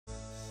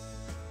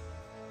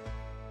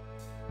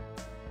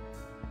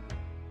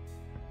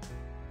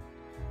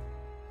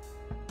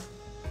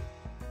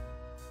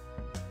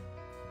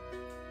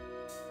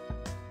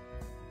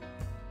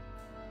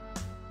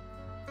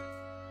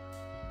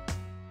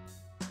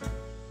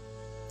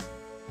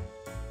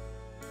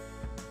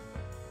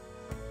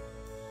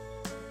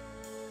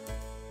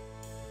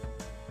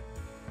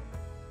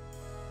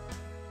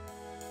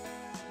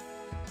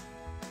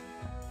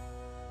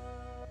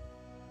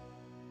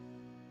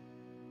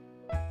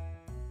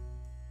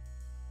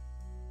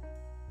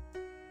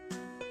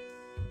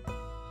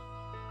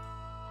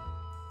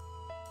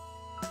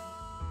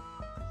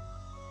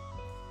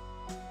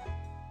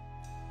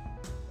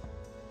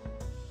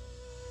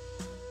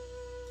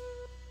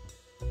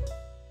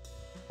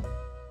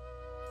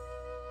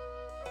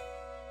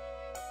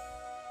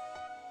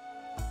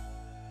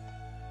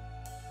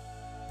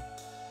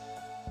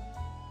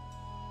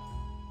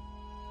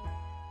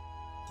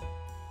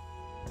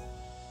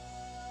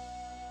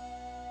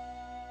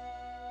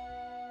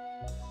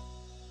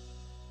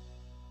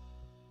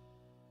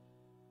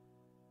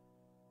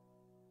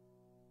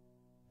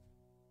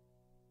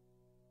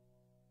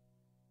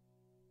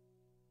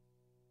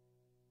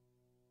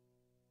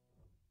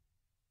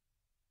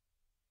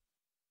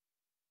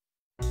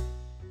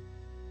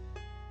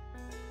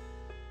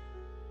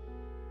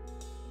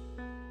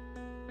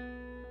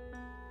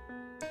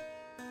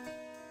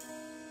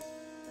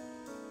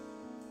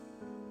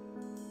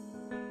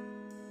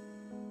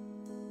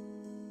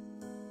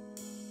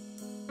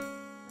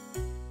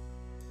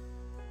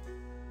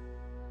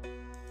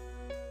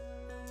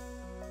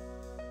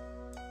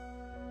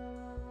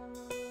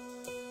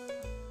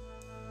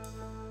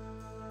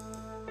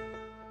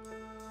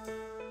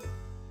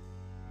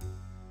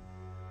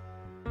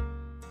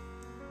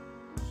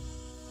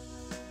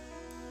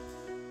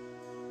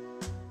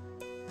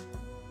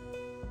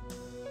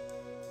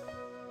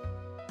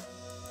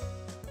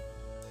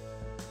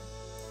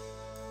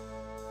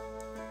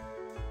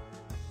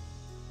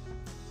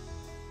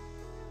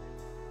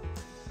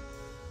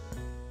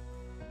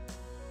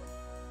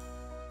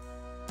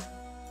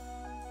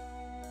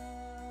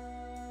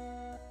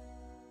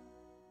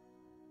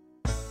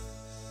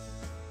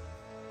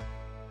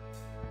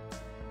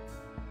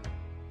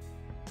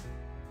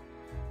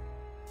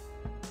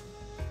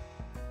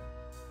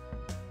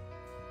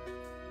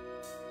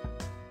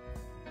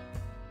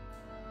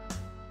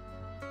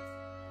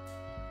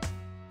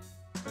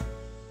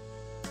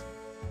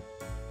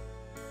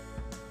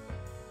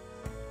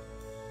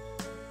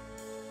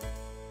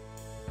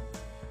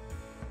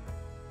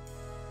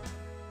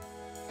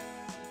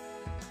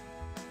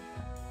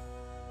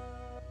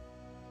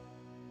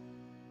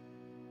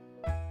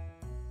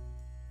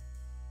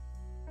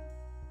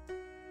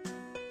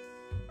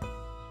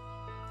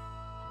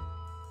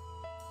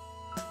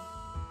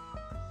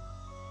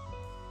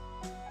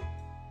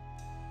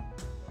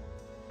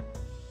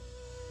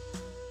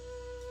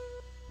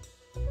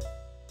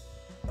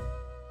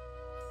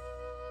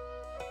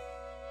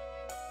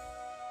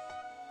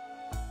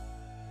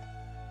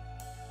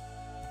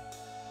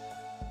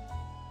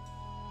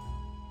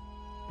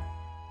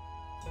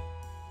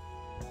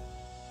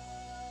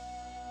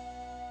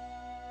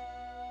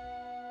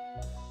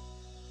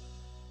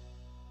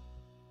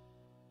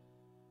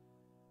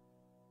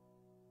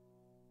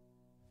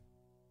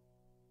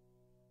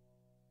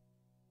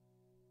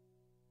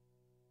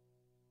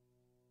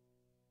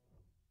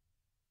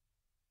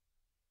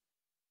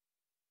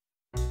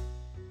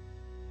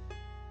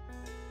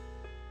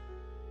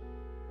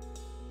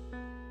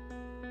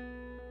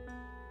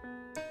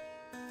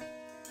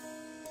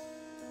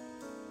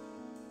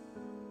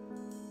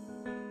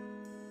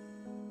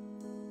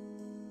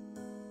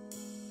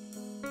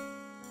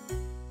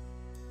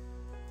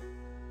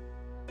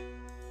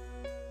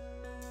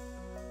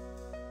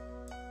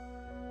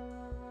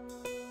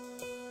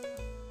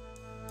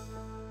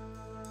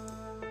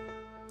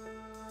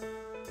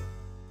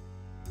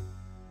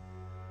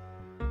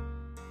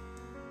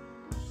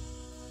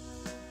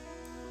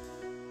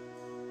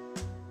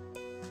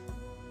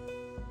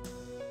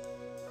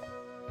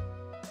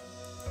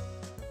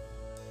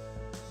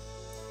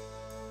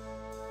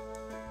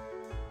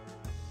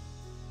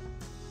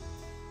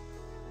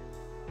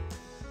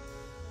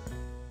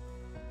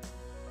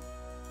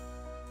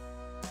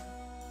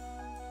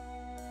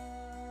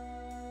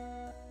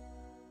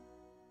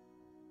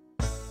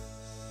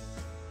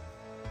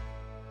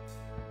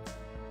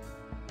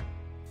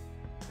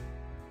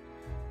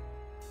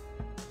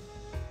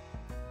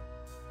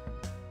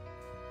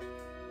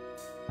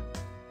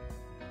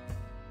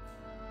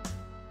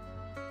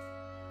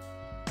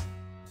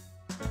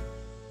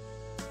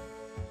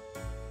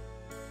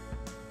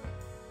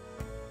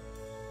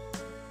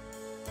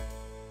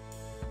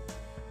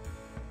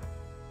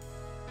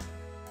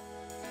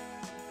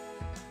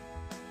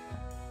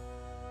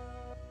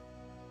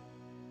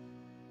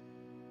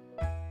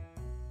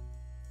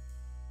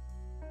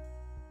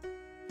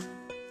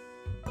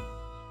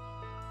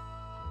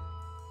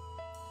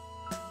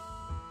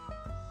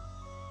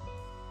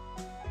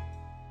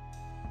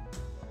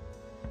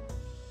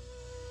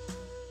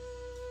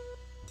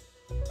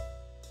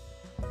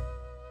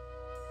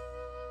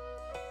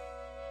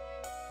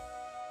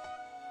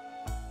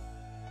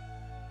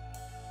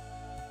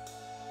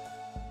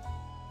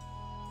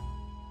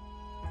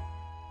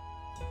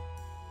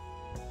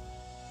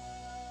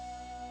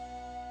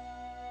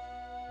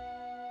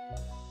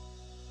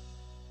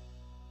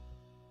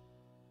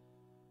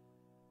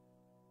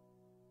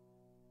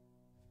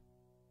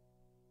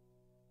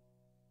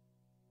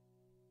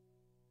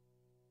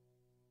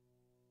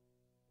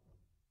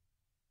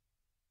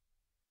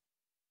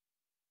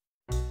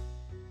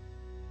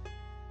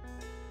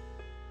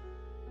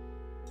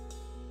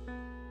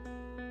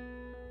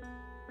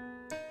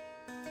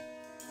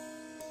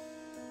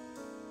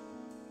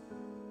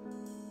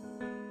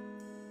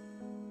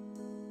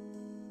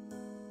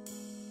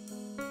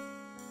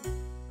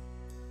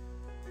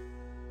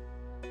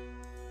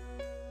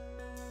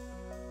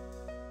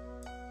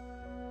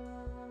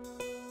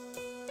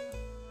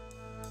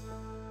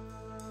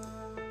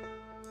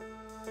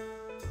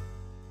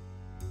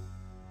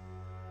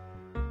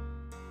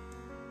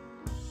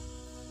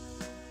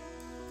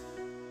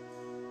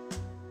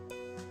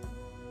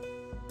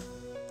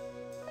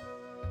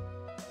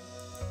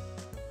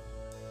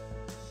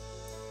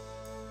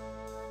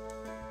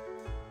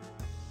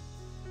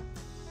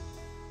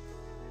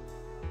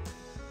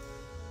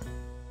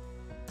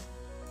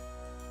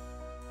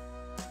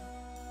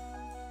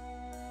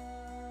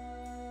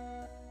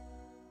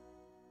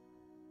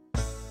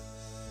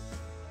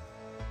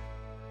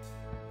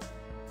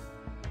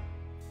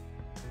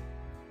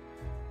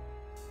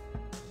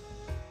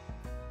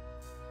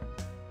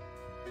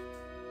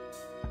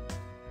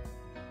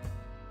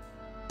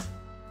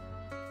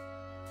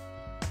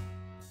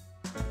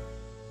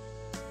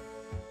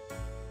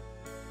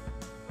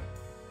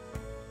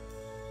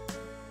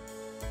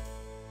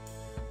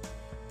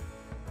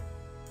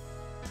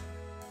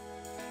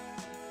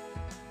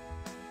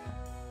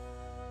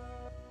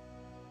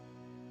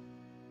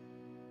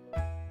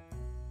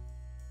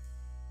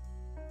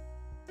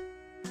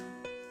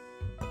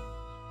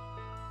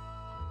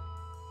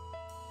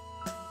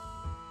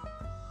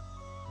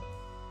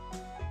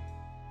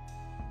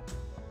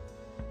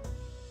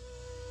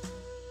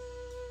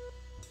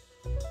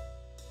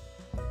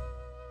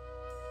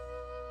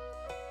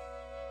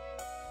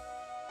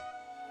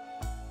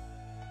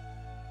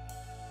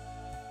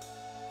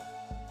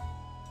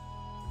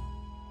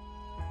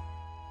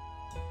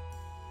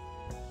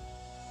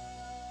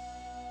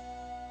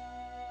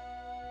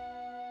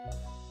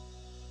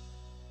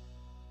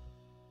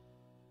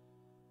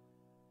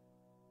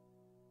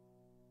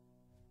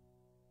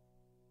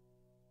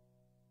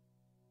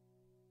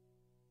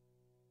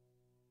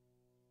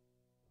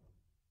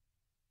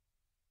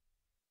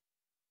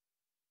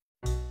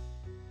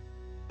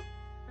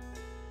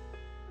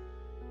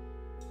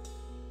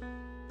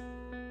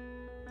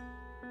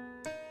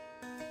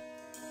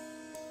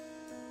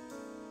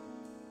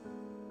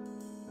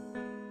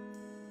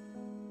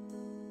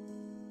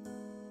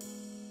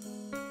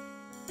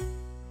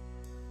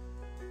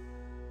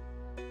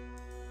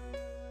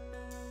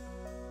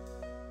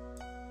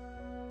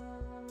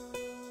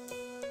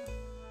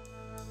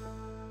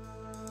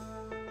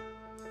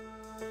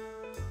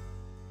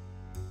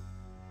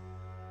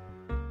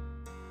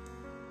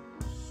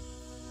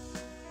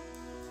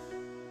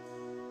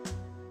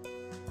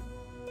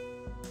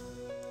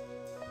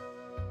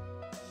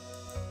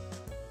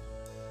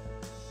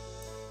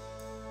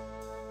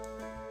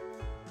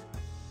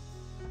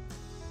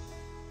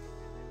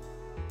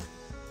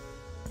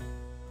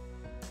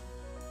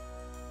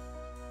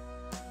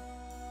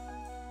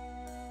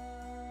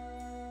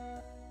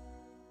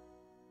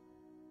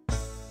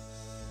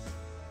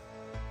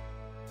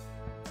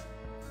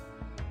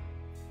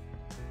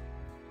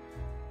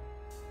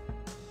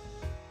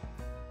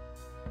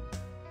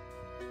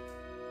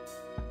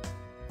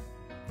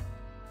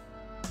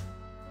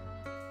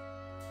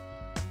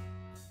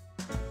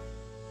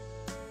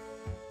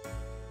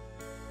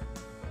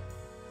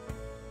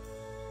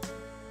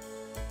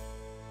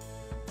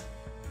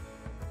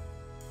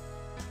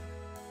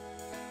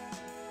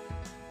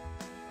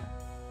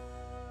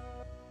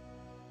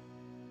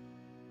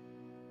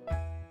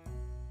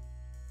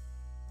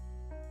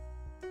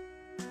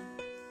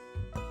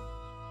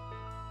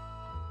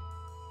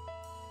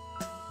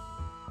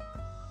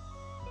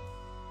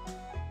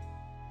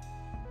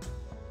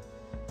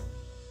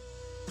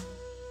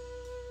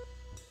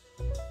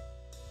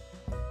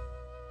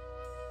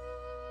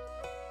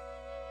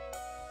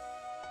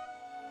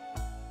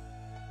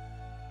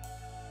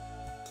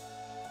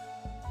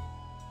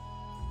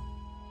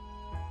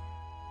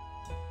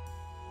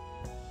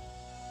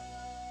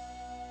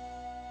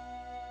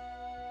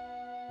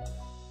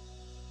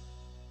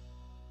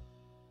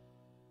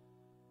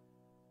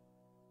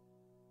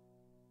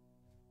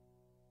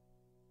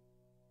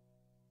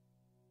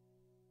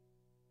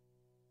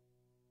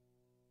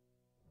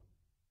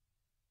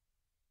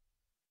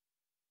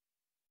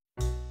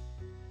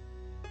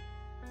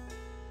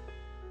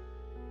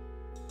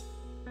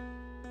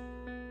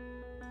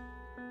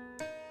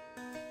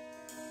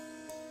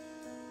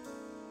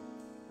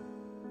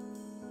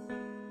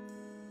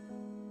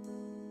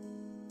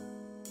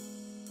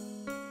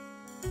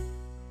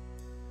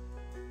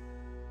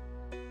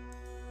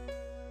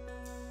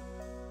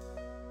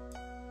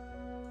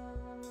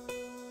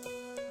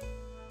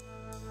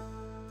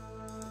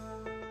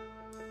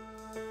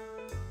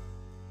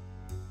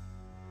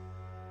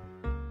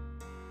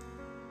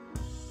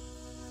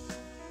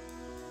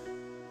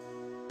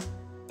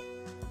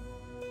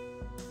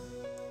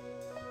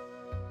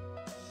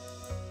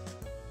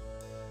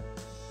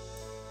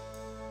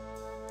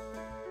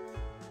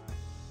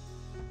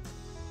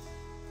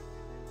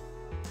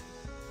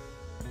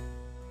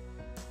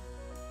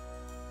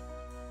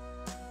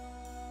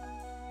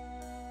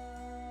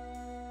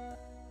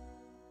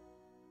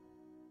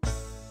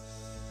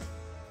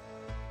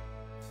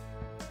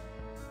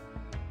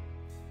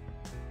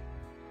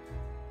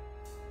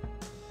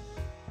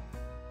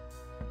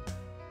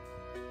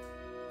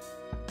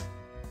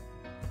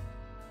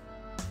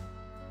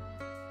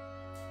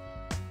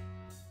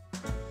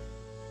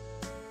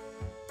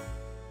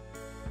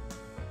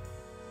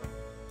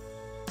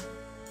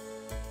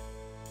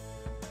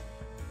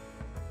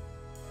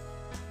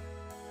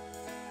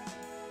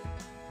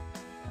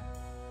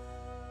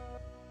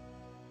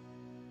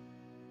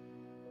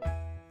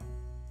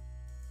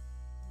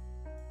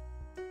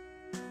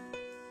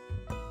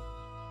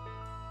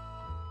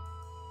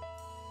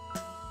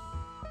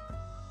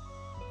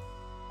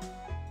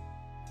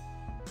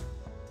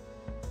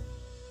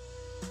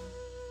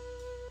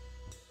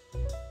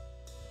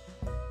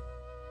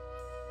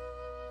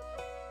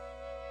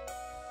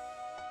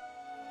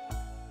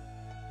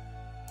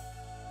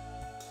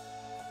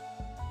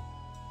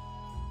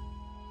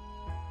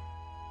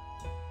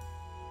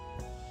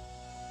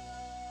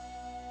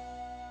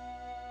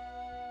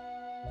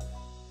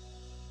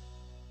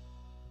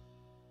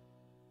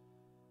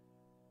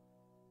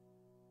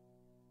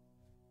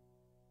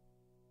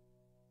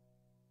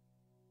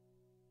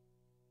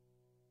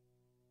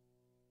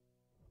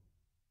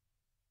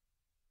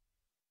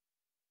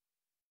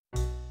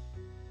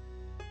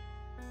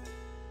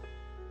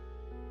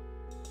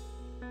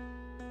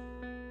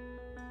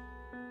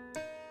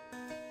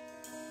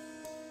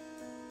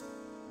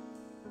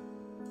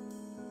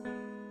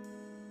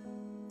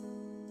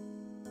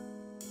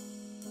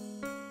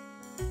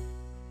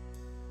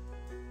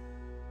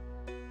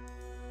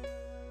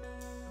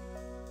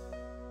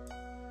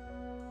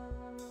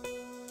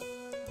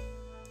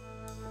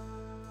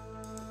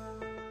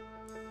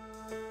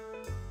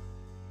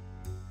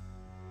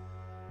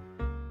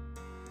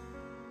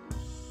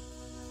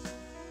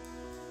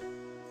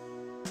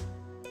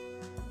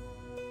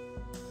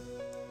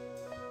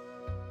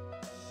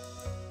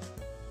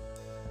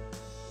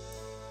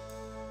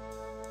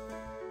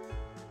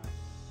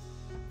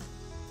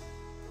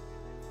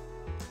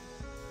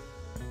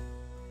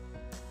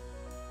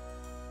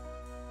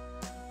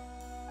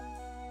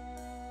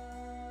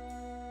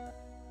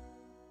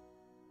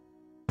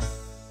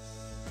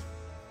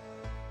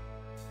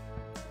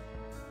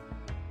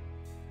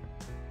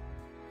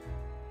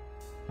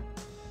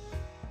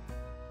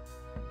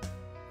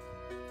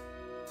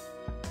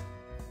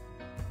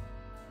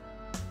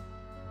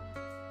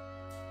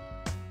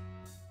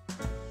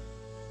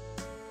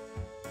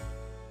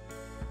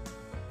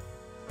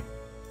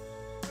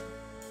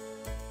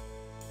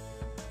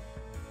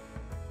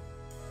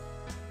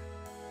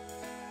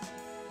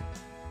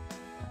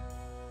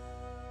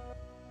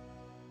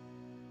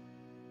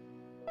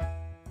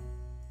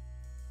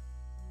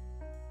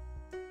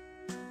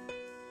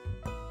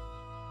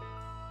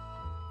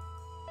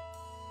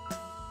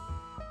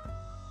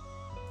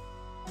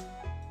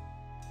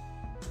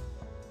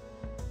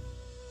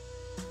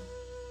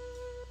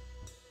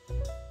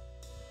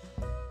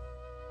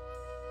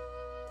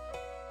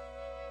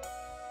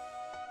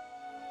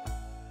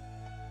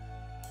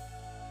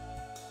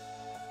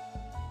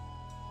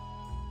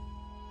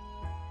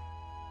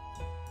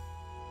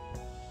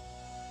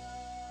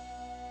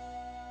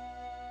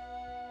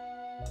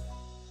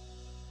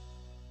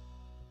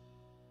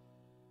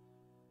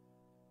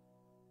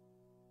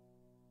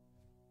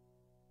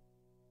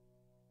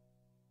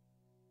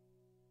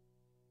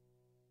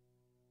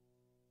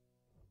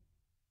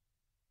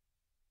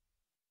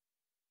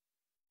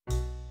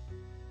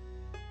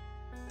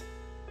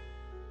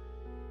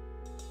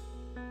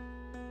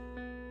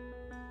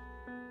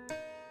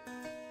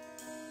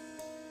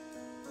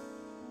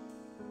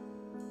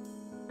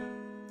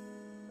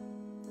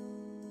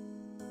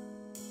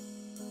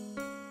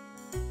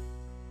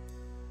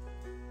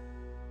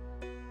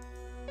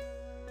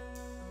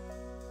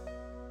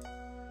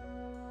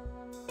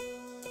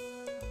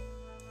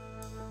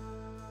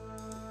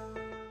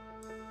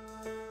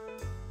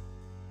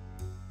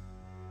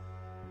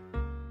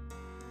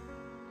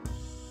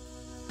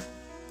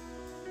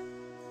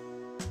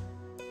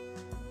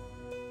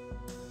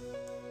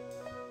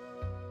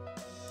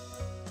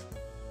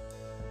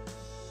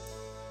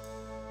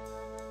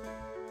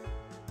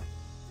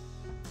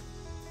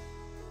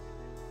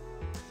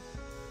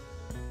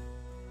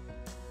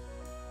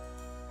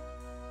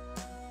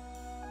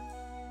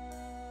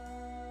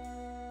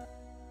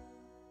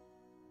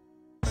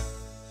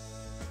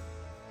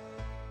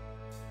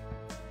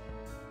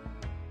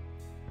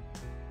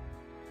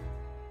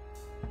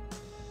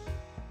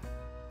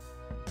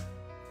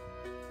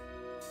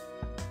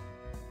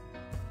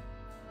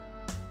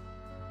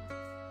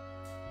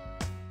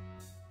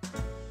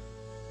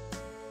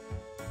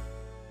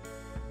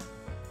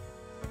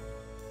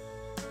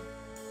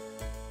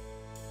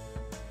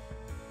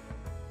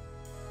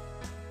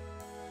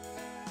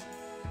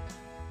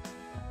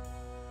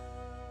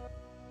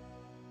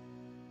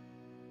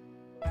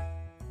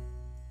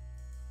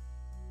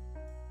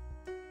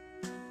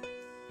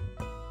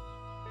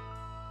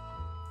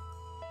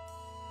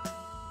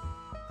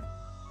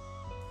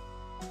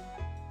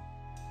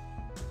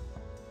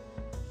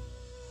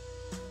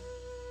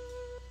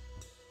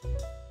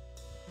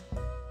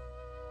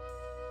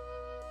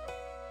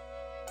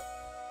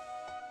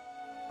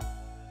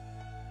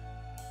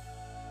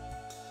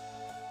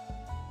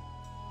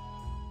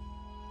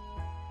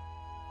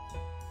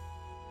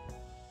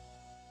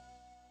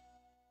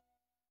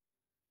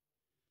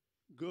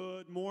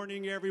Good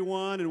morning,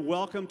 everyone, and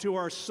welcome to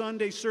our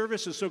Sunday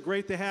service. It's so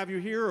great to have you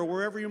here or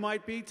wherever you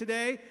might be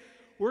today.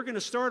 We're going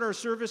to start our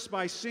service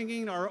by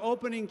singing our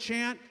opening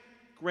chant,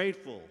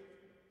 Grateful.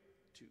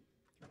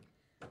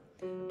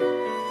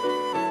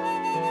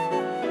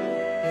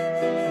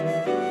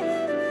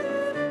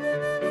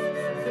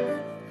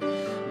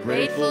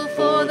 Grateful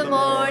for the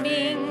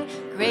morning,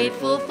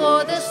 grateful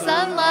for the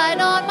sunlight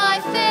on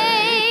my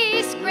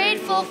face,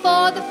 grateful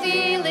for the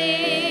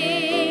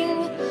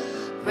feeling,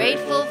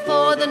 grateful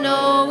for the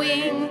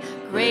knowing,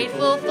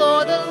 grateful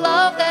for the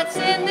love that's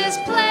in this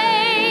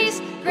place,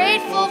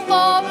 grateful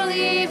for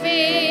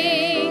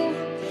believing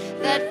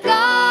that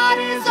God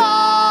is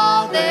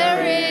all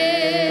there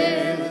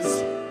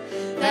is,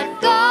 that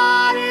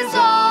God is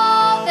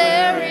all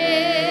there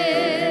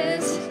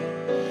is.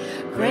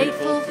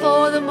 Grateful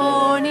for the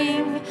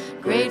morning,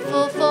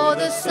 grateful for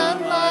the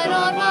sunlight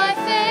on my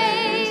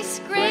face,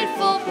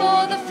 grateful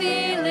for the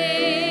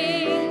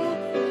feeling,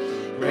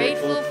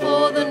 grateful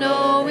for the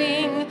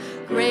knowing,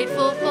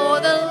 grateful for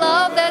the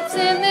love that's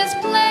in this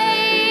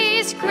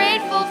place,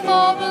 grateful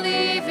for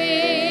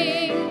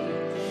believing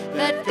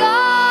that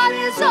God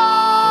is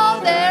all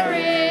there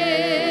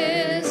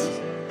is,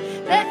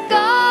 that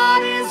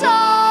God is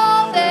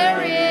all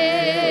there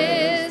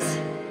is.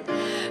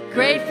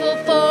 Grateful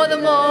for the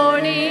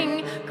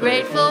morning,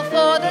 grateful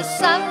for the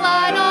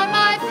sunlight on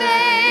my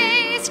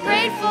face,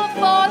 grateful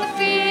for the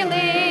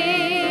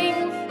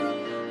feeling,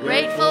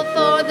 grateful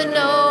for the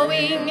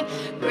knowing,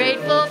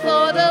 grateful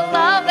for the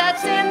love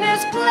that's in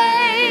this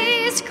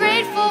place,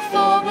 grateful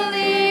for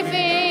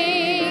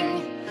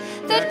believing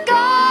that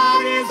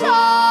God is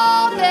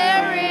all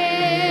there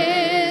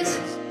is,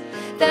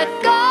 that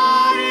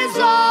God is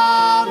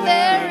all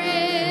there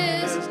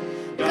is,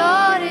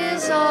 God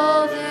is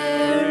all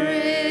there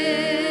is.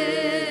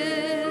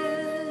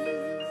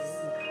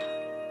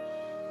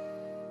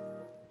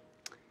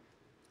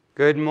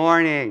 Good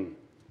morning.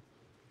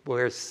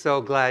 We're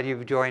so glad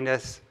you've joined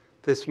us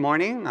this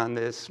morning on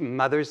this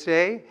Mother's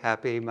Day.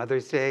 Happy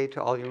Mother's Day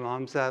to all your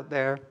moms out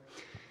there.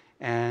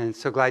 And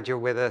so glad you're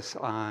with us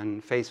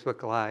on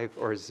Facebook Live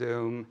or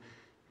Zoom.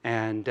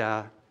 And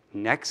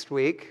next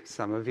week,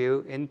 some of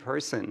you in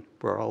person.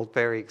 We're all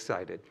very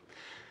excited.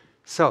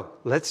 So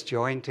let's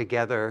join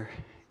together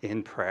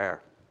in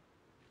prayer.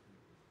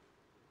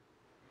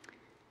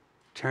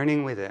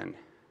 Turning within.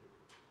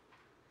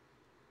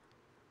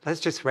 Let's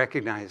just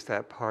recognize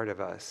that part of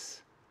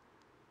us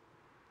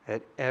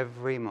at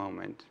every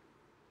moment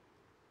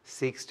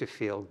seeks to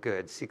feel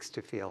good, seeks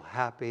to feel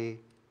happy,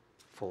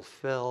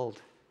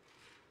 fulfilled,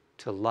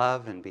 to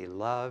love and be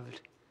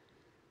loved,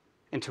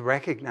 and to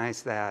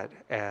recognize that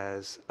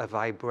as a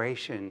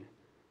vibration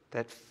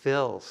that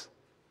fills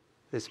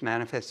this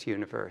manifest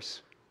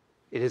universe.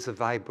 It is a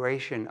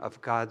vibration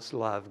of God's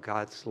love,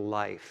 God's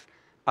life,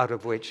 out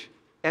of which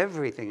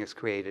everything is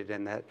created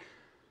and that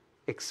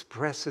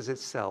expresses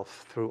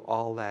itself through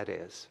all that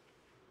is.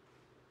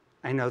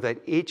 I know that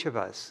each of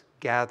us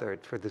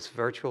gathered for this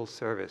virtual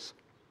service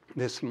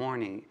this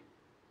morning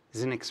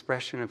is an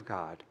expression of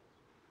God.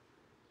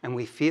 And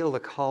we feel the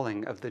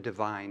calling of the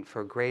divine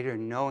for a greater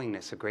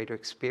knowingness, a greater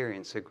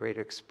experience, a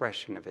greater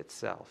expression of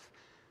itself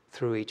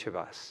through each of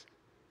us.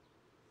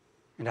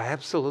 And I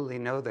absolutely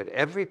know that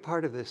every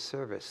part of this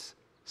service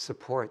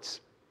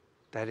supports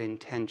that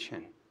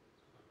intention,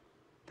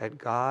 that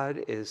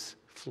God is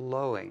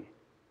flowing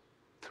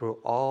through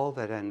all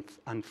that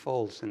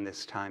unfolds in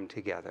this time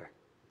together.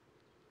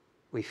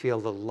 We feel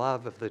the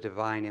love of the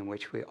divine in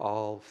which we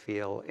all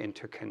feel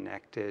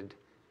interconnected,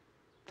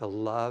 the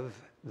love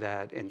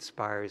that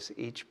inspires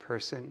each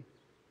person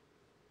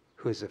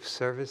who is of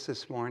service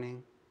this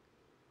morning,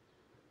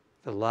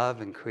 the love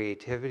and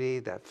creativity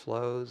that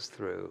flows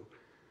through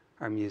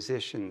our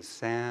musicians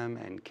Sam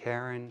and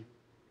Karen,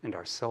 and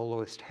our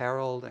soloist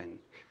Harold and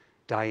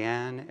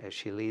Diane as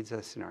she leads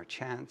us in our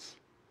chants.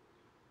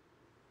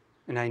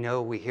 And I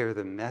know we hear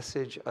the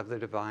message of the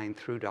divine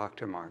through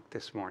Dr. Mark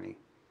this morning,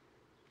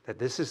 that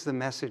this is the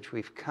message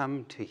we've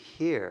come to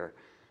hear,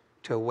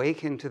 to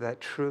awaken to that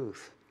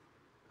truth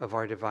of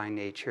our divine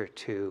nature,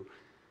 to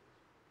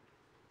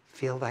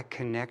feel that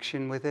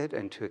connection with it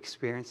and to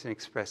experience and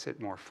express it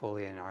more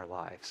fully in our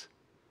lives.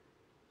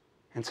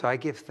 And so I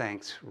give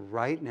thanks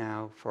right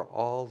now for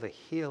all the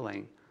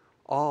healing,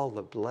 all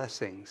the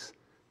blessings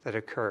that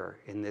occur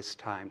in this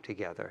time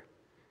together.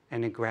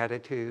 And in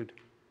gratitude,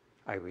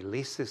 I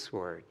release this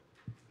word.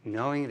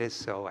 Knowing it is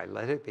so, I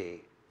let it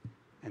be.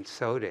 And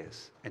so it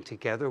is. And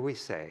together we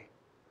say,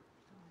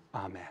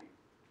 Amen.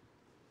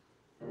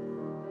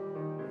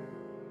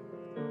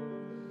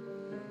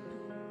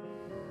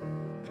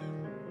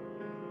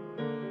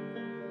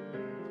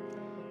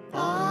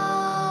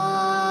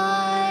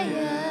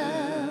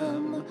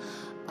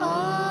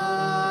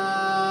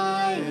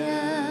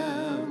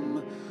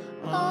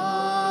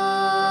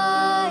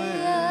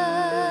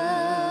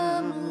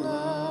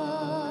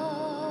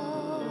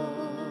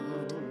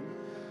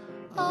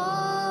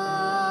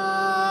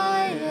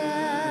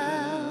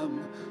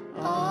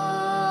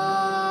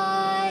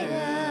 I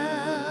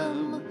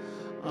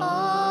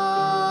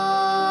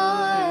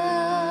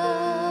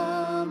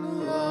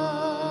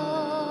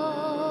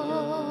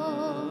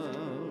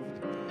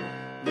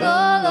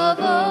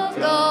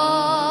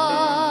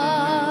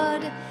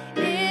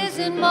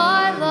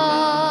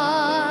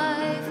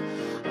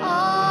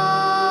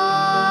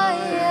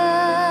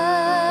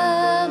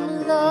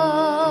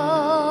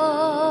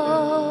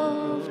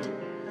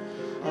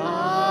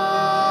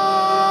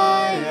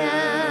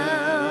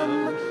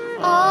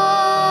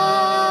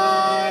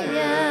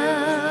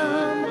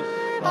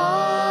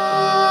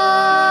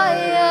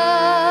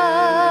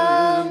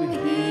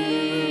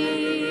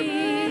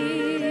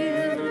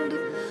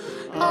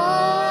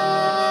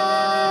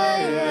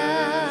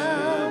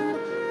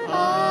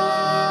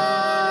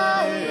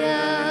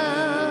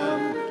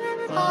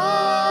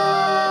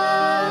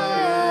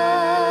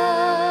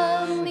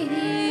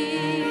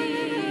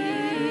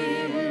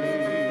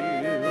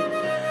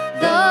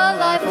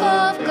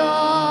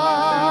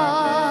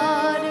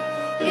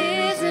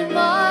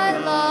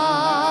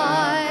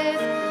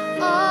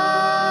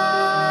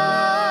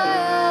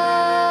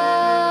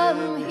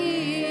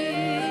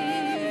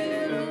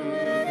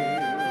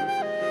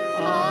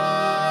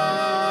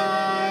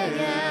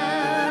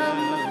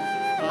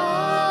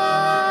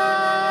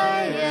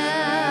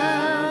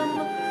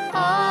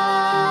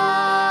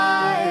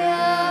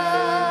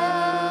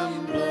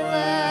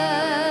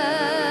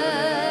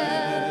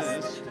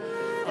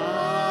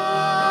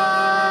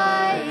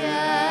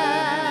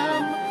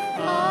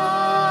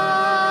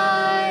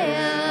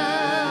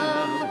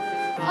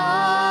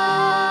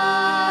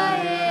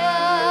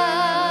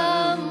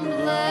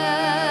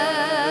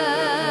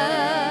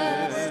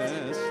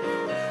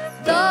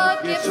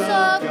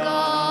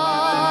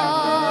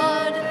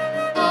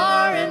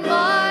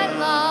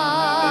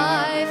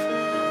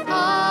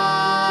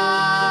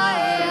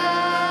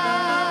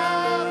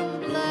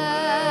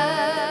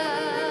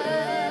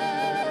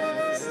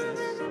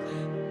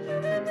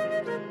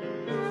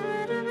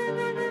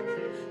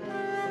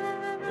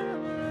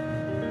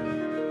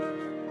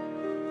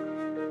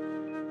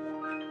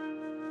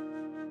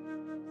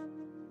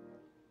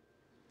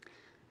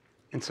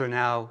And so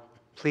now,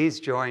 please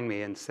join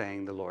me in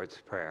saying the Lord's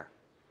Prayer.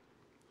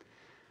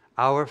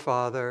 Our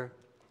Father,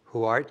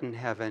 who art in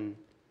heaven,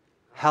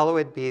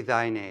 hallowed be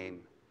thy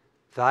name.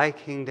 Thy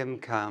kingdom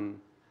come,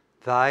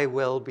 thy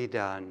will be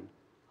done,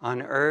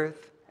 on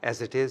earth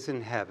as it is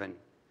in heaven.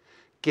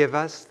 Give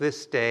us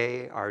this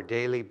day our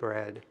daily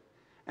bread,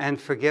 and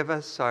forgive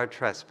us our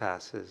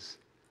trespasses,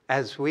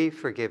 as we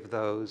forgive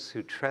those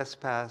who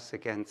trespass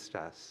against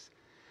us.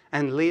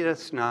 And lead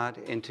us not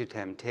into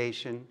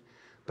temptation,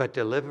 but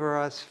deliver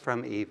us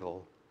from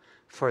evil.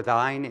 For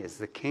thine is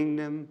the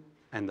kingdom,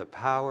 and the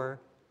power,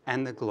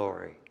 and the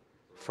glory,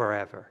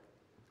 forever.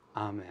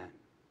 Amen.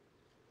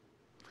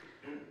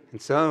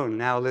 And so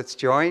now let's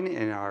join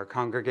in our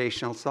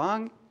congregational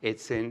song,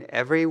 It's in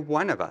Every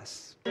One of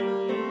Us.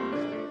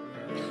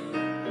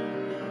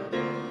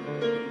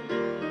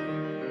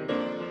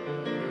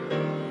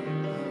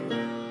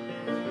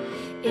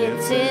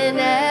 It's in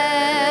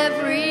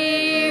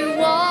every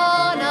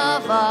one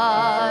of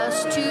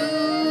us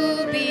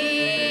to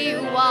be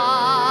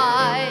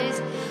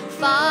wise.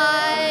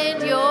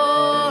 Find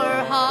your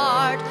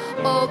heart,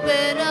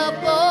 open up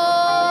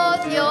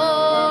both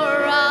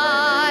your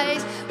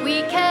eyes.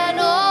 We can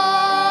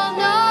all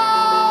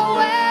know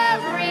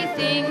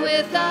everything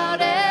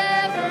without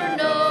ever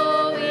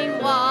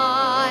knowing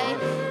why.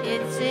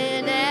 It's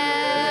in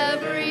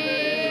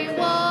every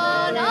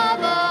one of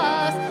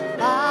us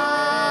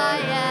by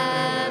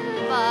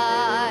and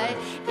by.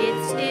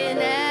 It's in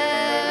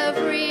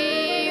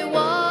every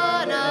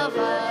one of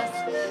us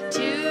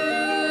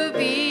to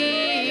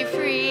be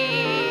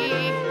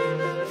free.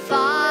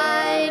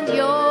 Find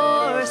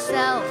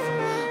yourself,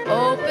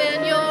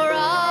 open your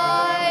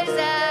eyes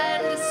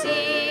and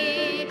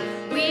see.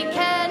 We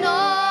can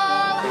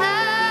all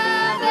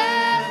have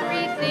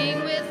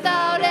everything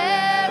without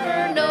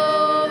ever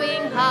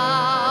knowing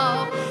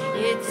how.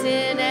 It's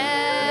in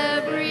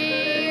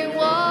every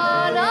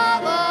one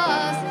of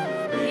us,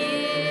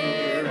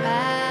 here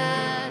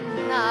and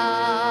now.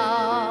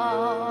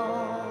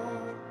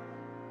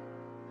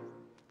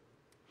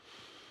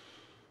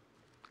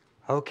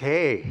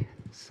 Okay,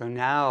 so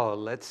now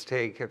let's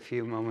take a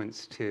few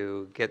moments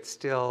to get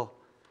still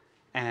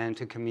and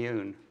to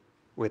commune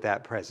with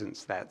that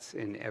presence that's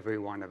in every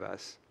one of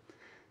us.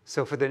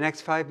 So for the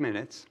next 5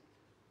 minutes,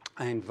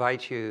 I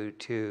invite you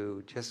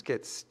to just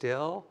get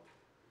still,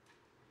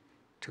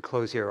 to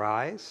close your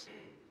eyes,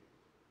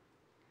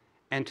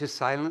 and to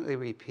silently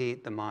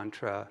repeat the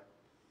mantra,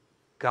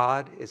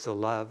 God is the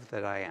love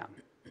that I am.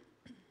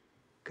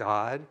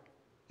 God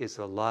is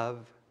the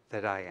love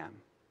that I am.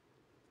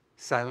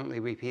 Silently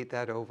repeat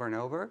that over and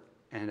over,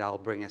 and I'll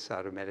bring us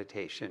out of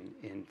meditation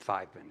in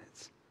 5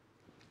 minutes.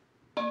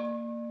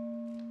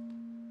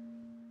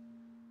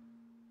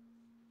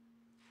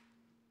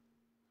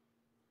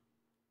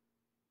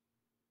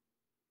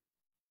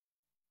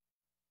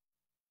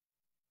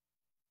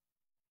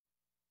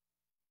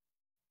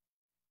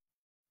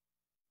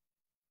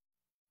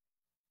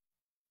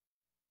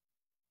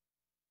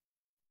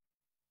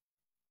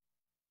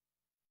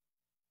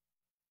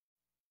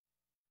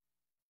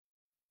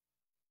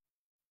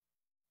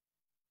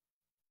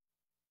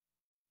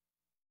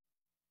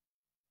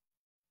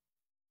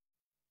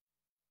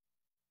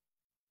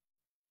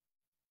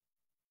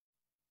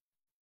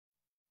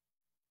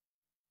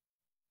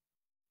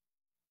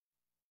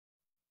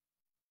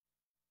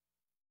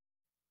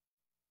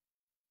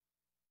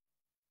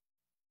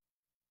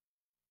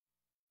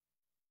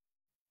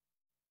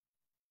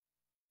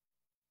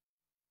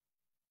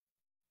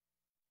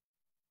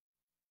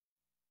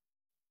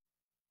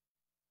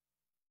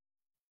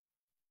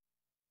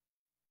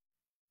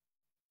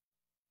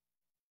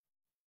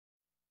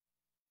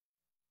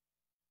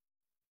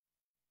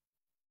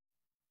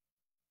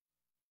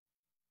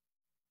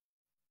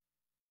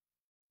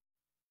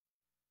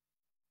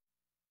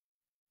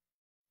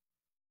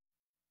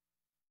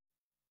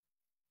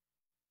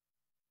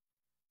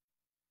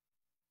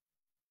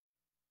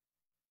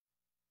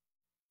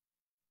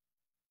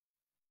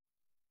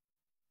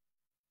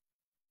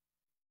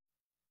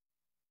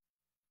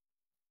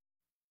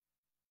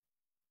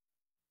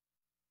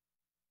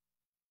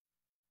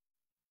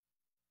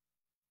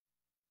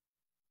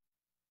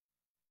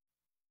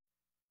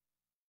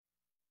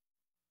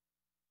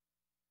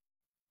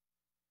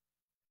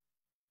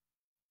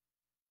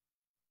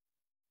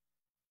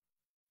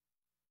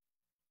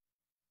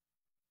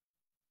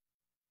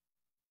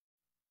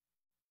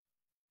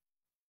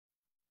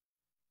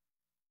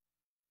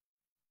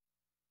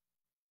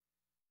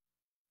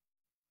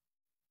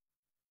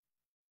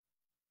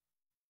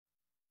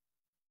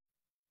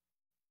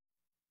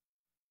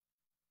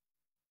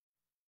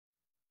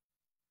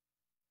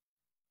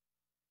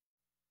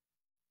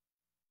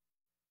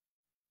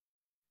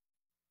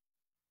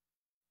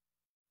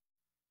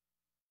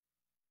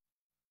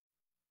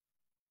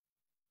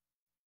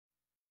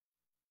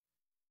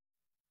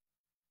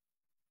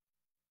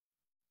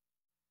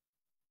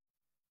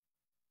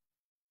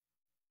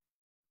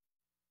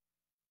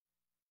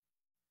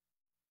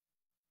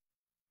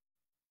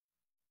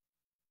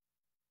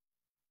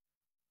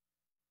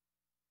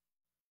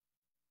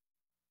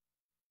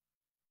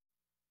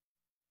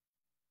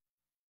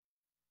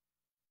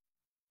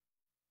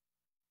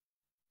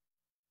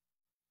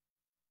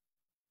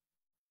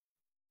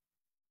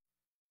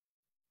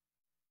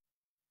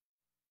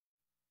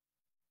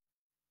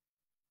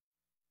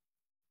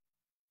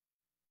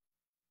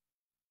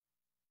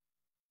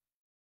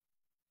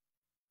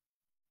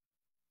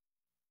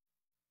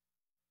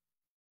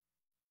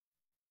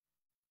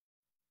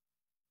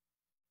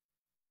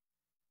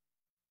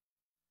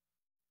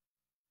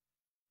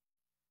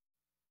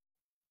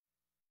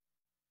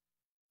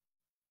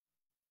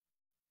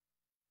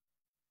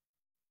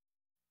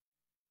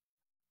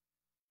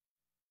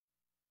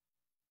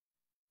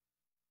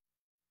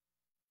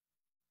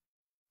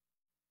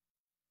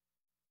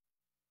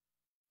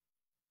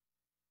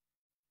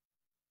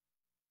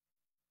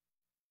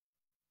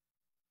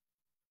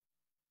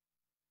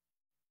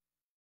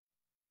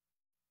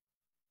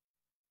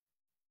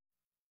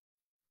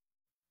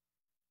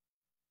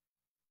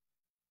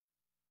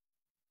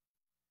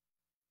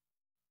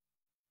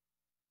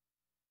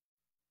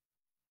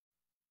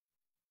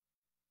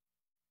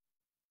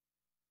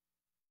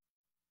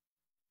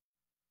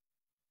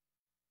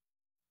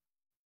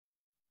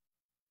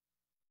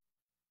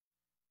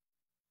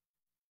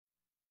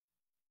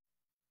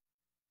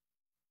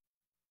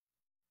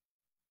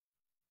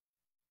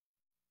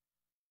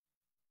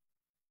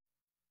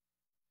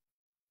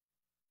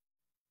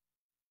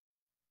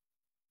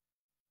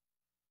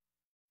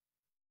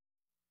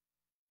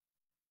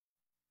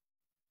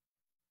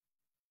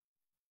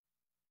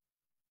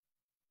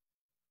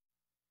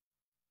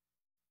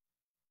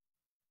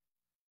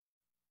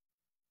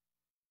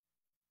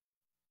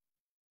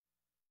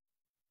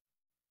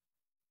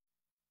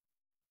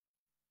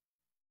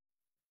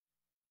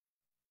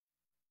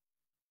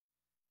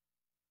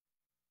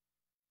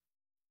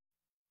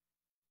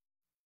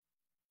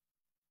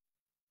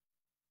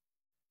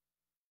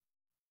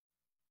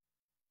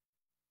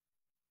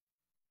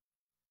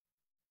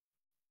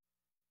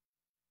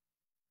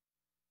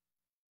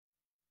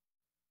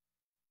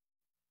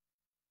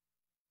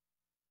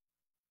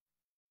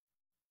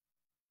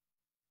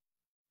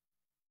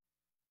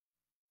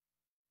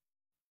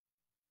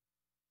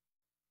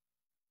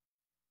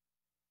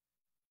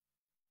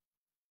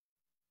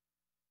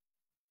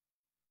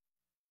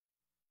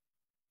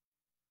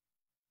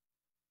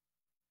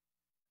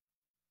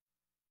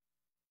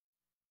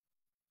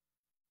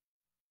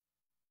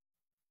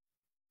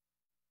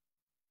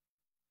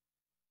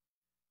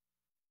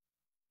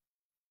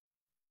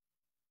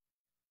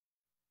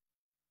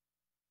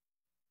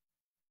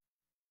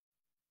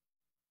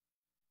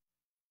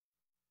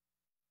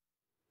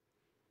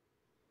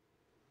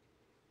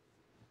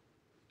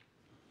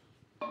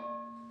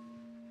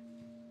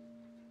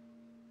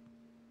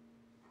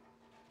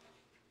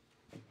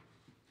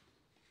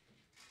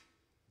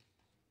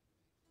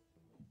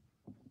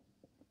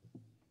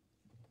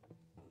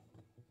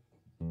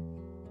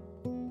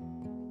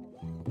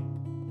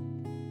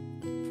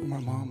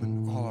 our mom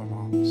and all our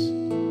moms.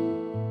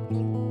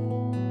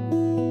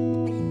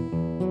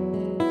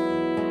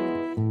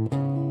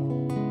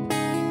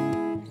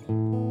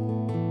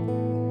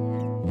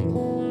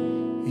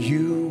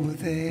 You were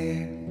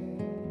there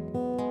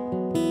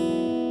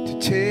to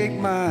take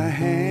my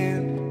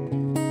hand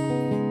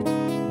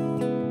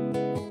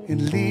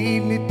and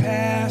lead me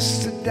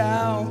past the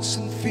doubts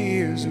and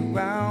fears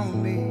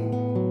around me.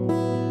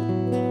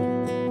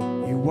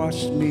 You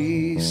watched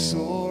me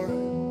soar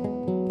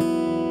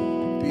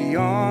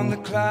beyond the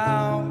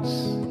clouds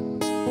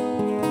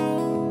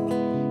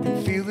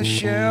and feel the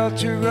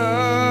shelter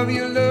of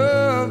your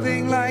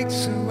loving light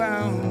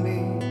surround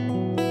me.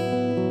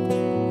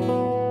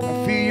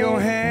 I feel your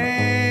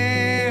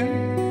hand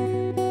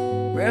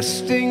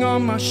resting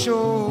on my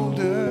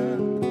shoulder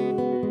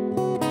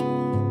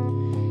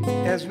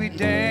as we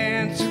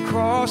dance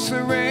across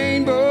the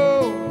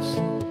rainbows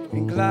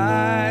and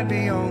glide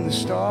beyond the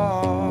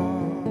stars.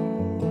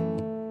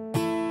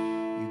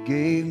 You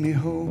gave me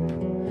hope,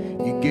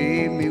 you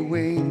gave me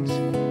wings,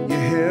 you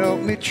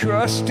helped me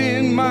trust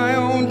in my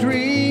own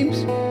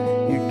dreams.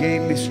 You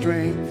gave me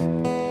strength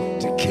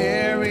to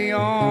carry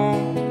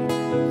on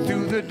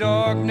through the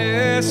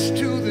darkness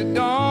to the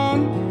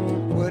dawn.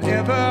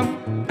 Whatever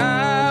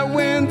I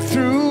went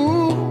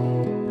through,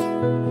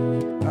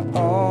 I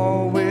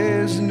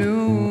always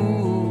knew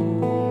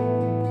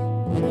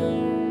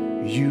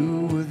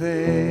you were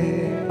there.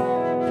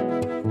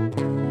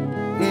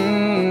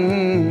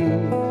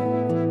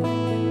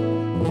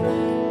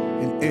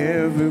 In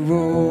every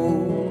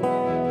road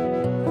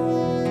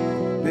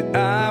that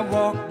I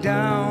walk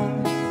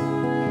down,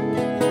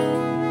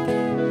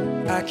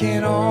 I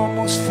can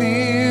almost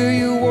feel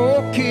you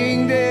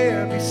walking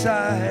there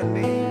beside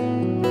me.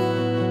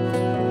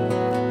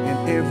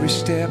 And every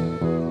step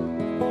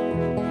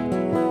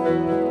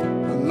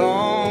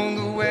along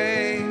the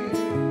way,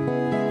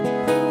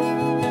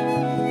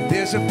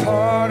 there's a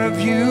part of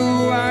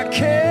you I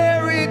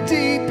carry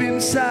deep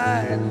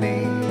inside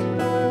me.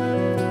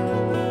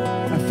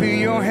 I feel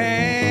your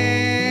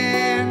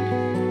hand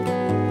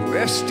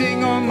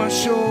resting on my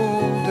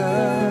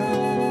shoulder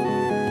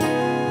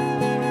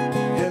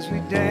as we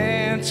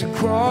dance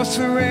across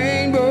the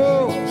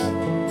rainbows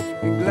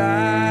and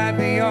glide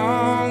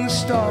beyond the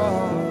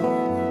stars.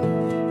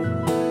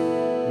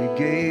 You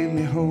gave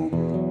me hope,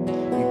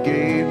 you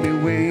gave me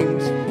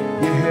wings,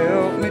 you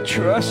helped me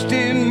trust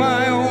in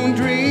my own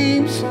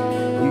dreams.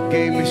 You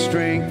gave me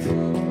strength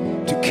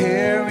to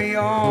carry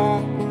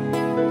on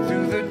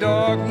through the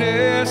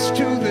darkness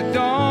to the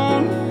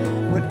dawn.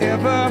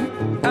 Whatever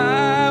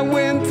I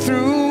went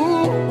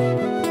through,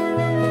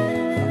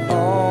 I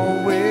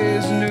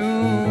always knew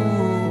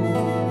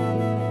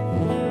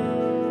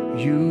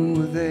you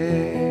were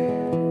there.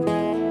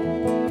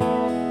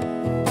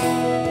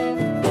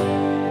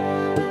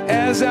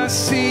 As I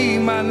see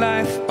my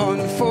life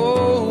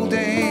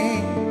unfolding,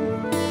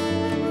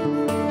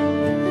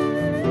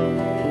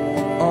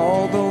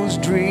 all those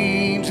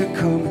dreams are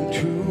coming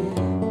true.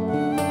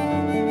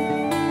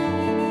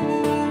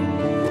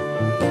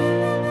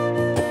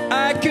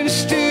 I can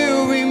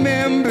still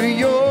remember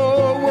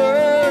your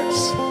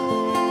words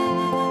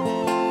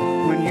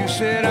when you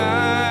said,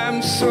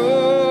 I'm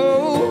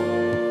so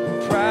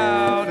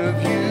proud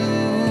of you.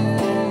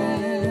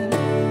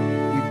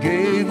 You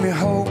gave me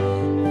hope,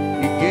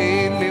 you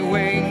gave me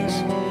wings,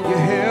 you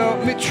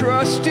helped me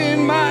trust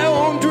in my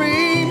own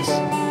dreams.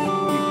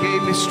 You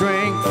gave me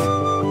strength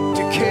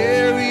to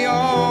carry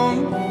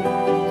on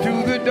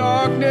through the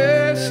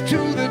darkness to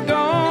the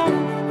dawn.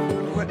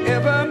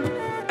 Whatever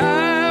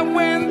I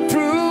went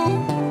through,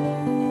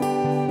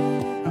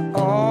 I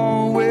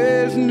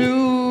always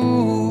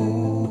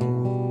knew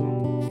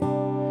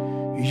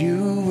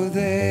you were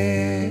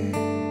there.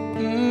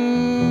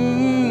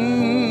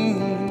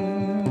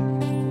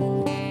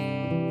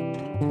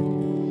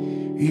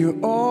 You're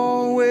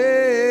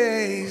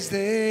always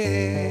there.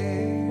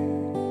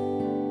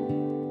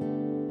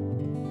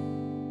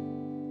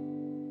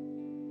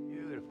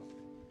 Beautiful.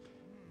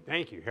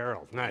 Thank you,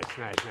 Harold. Nice.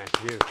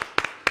 You.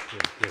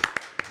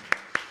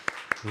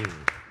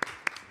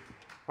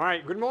 All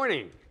right, good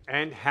morning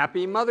and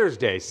happy Mother's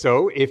Day.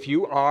 So if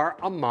you are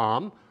a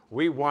mom,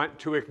 we want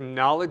to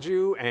acknowledge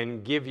you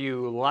and give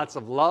you lots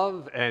of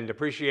love and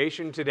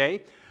appreciation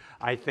today.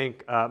 I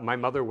think my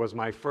mother was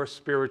my first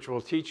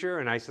spiritual teacher,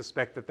 and I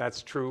suspect that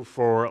that's true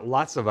for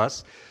lots of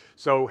us.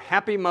 So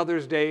happy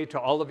Mother's Day to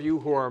all of you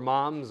who are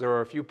moms,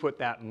 or if you put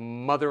that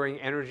mothering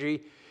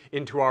energy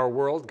into our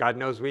world. God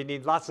knows we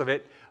need lots of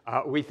it.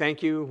 We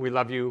thank you, we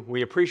love you,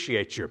 we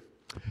appreciate you.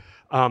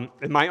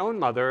 My own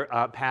mother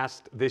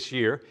passed this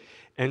year,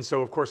 and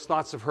so of course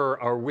thoughts of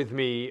her are with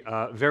me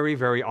very,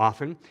 very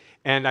often,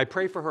 and I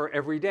pray for her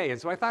every day.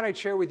 And so I thought I'd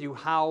share with you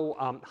how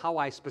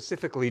I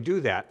specifically do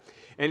that.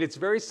 And it's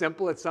very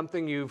simple. It's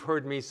something you've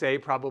heard me say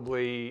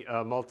probably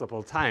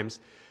multiple times.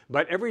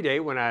 But every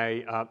day when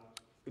I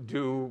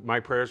do my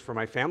prayers for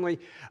my family,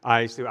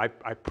 I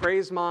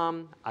praise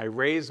Mom, I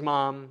raise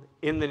Mom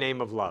in the name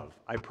of love.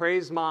 I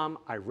praise Mom,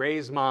 I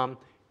raise Mom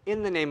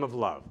in the name of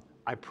love.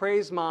 I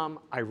praise Mom,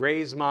 I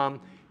raise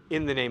Mom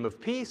In the name of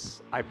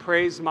peace, I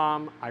praise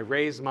Mom, I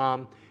raise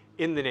Mom.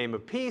 In the name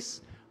of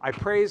peace, I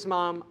praise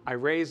Mom, I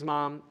raise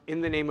Mom.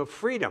 In the name of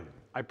freedom,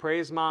 I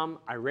praise Mom,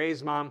 I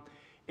raise Mom.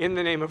 In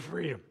the name of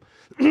freedom.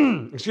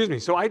 Excuse me.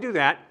 So I do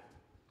that.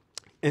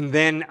 And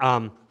then,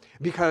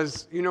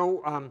 because,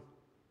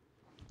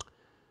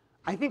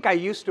 I think I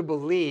used to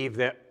believe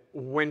that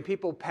when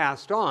people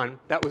passed on,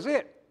 that was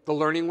it. The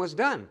learning was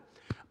done.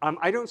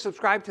 I don't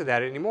subscribe to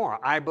that anymore.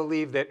 I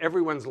believe that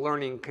everyone's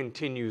learning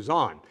continues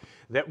on.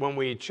 That when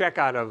we check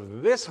out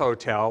of this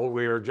hotel,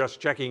 we're just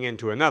checking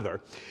into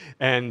another.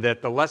 And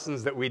that the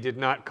lessons that we did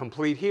not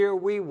complete here,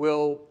 we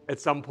will,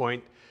 at some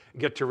point,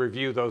 get to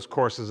review those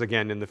courses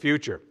again in the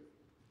future.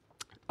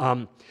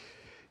 So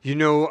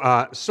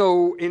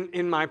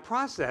in my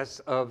process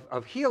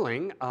of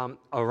healing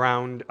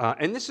around,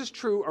 and this is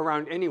true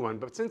around anyone,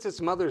 but since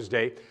it's Mother's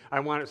Day, I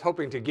was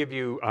hoping to give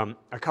you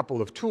a couple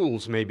of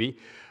tools maybe,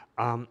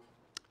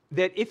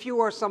 that if you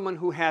are someone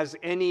who has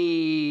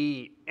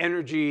any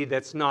energy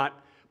that's not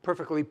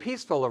perfectly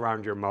peaceful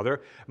around your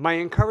mother, my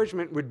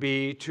encouragement would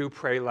be to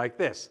pray like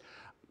this.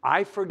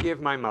 I forgive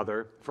my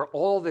mother for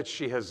all that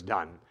she has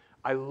done.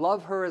 I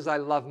love her as I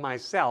love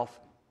myself.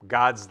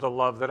 God's the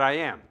love that I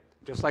am.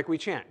 Just like we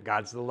chant,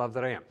 God's the love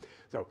that I am.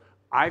 So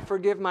I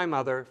forgive my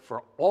mother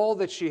for all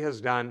that she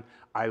has done.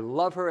 I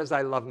love her as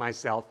I love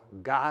myself.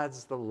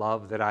 God's the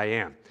love that I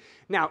am.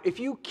 Now, if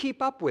you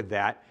keep up with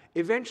that,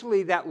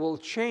 eventually that will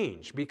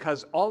change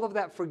because all of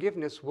that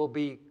forgiveness will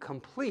be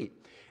complete.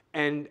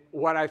 And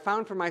what I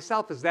found for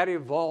myself is that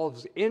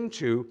evolves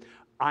into,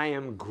 I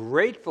am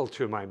grateful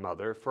to my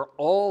mother for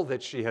all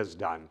that she has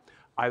done.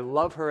 I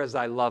love her as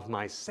I love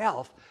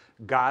myself.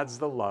 God's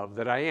the love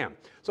that I am.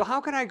 So how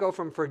can I go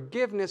from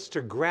forgiveness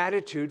to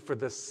gratitude for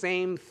the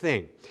same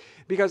thing?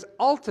 Because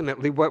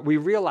ultimately what we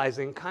realize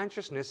in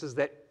consciousness is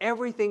that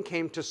everything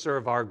came to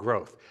serve our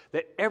growth,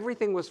 that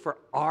everything was for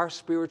our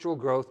spiritual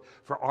growth,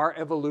 for our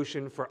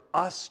evolution, for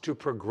us to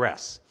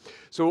progress.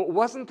 So it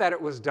wasn't that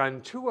it was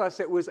done to us,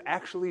 it was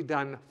actually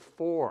done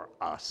for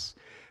us,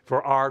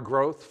 for our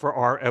growth, for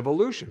our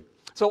evolution.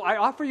 So I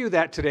offer you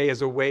that today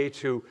as a way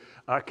to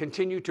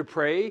continue to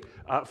pray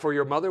for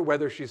your mother,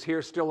 whether she's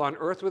here still on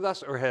earth with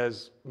us or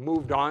has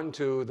moved on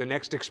to the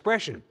next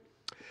expression.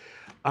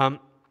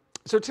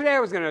 So today I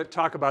was going to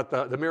talk about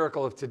the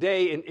miracle of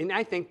today, and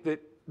I think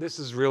that this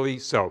is really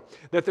so,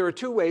 that there are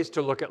two ways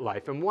to look at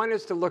life. And one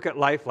is to look at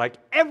life like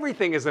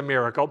everything is a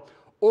miracle,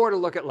 or to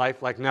look at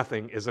life like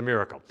nothing is a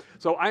miracle.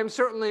 So I'm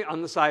certainly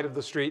on the side of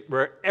the street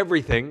where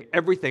everything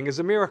is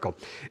a miracle.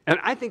 And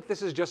I think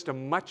this is just a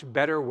much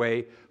better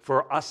way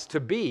for us to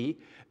be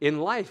in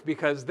life,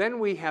 because then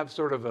we have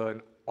sort of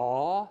an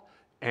awe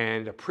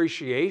and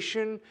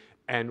appreciation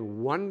and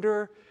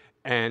wonder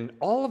and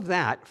all of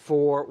that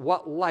for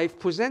what life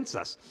presents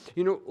us.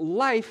 You know,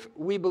 life,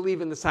 we believe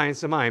in the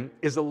science of mind,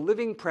 is a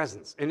living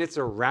presence, and it's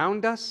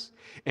around us,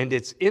 and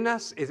it's in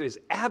us. It is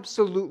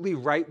absolutely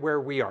right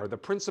where we are, the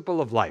principle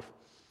of life.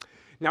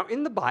 Now,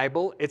 in the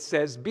Bible, it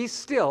says, be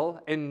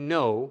still and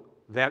know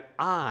that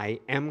I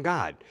am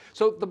God.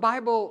 So the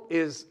Bible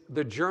is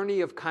the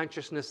journey of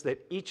consciousness that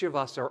each of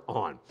us are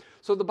on.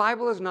 So the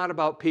Bible is not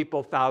about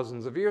people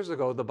thousands of years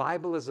ago. The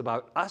Bible is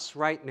about us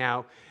right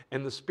now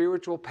and the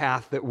spiritual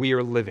path that we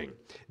are living.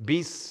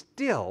 Be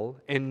still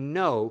and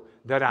know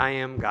that I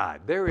am God.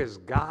 There is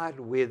God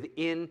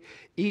within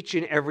each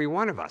and every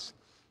one of us.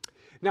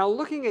 Now,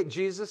 looking at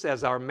Jesus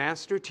as our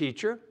master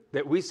teacher,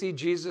 that we see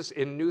Jesus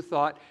in New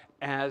Thought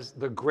as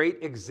the great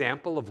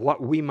example of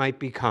what we might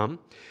become,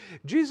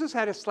 Jesus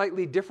had a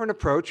slightly different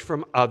approach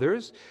from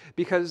others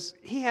because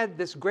he had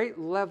this great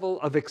level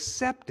of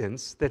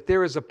acceptance that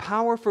there is a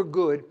power for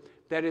good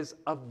that is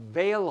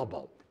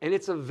available, and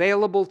it's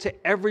available to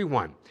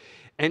everyone.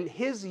 And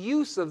his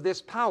use of this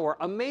power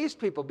amazed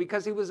people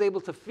because he was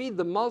able to feed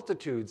the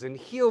multitudes and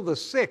heal the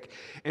sick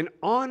and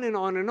on and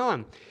on and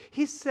on.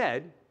 He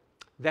said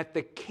that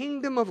the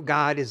kingdom of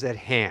God is at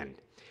hand.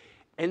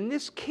 And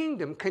this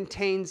kingdom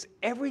contains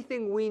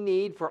everything we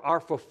need for our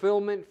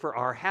fulfillment, for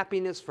our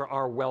happiness, for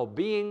our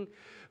well-being,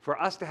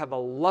 for us to have a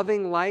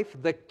loving life.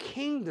 The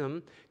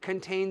kingdom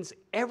contains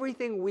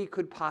everything we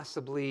could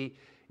possibly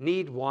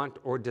need, want,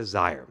 or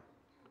desire.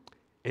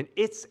 And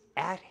it's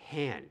at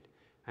hand.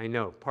 I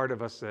know part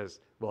of us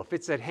says, well, if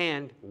it's at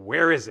hand,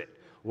 where is it?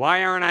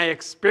 Why aren't I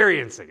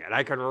experiencing it?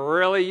 I could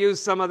really use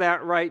some of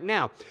that right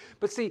now.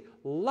 But see,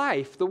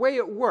 life, the way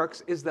it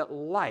works is that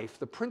life,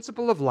 the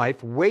principle of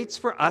life, waits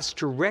for us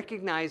to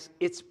recognize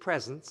its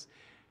presence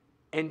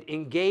and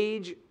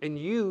engage and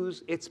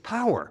use its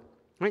power.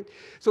 Right?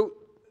 So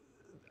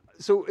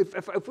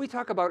if we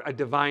talk about a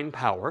divine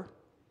power,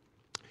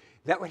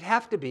 that would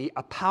have to be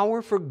a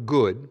power for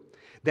good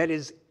that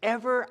is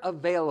ever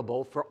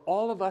available for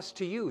all of us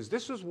to use.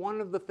 This was one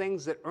of the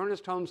things that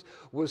Ernest Holmes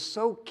was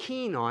so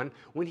keen on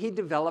when he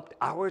developed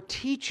our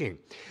teaching,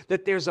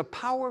 that there's a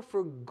power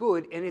for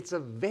good and it's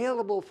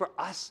available for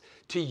us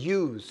to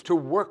use, to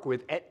work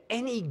with at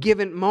any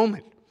given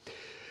moment.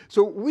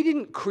 So we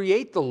didn't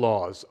create the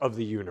laws of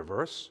the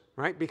universe,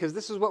 right? Because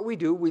this is what we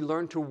do. We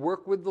learn to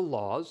work with the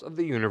laws of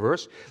the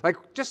universe.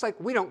 Just like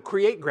we don't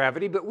create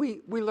gravity, but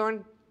we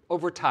learn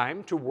over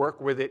time to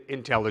work with it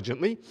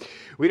intelligently.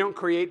 We don't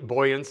create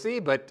buoyancy,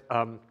 but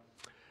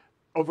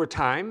over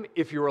time,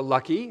 if you were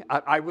lucky,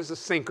 I was a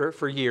sinker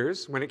for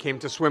years when it came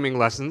to swimming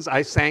lessons.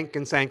 I sank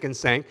and sank and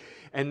sank.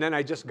 And then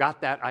I just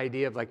got that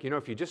idea of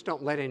if you just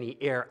don't let any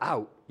air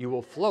out, you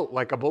will float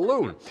like a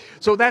balloon.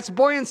 So that's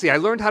buoyancy. I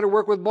learned how to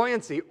work with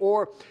buoyancy.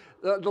 Or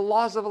the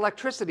laws of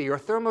electricity or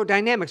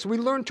thermodynamics. We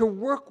learn to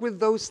work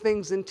with those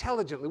things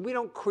intelligently. We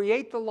don't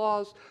create the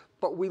laws,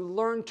 but we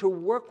learn to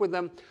work with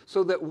them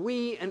so that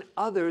we and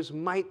others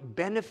might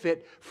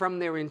benefit from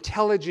their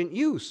intelligent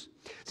use.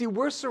 See,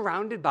 we're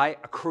surrounded by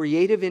a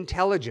creative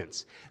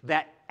intelligence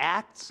that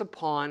acts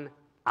upon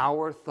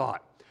our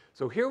thought.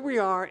 So here we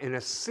are in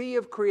a sea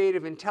of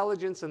creative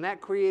intelligence, and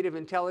that creative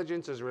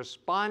intelligence is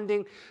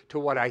responding to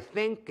what I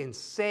think and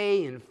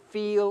say and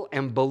feel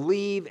and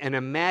believe and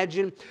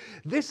imagine.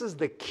 This is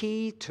the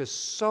key to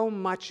so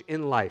much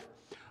in life.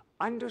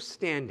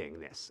 Understanding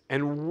this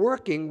and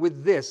working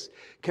with this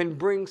can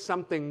bring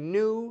something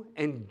new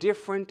and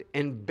different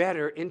and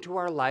better into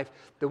our life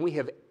than we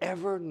have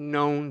ever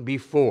known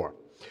before.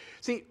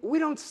 See, we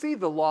don't see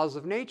the laws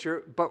of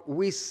nature, but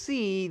we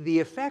see the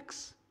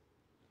effects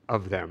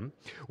of them.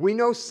 We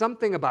know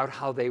something about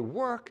how they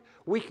work.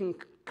 We can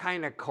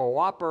kind of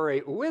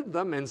cooperate with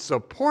them and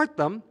support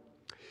them.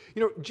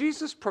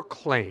 Jesus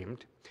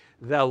proclaimed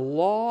the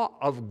law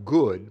of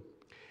good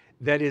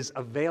that is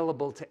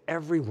available to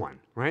everyone,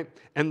 right?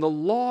 And the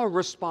law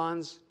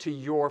responds to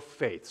your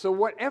faith. So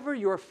whatever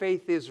your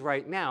faith is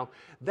right now,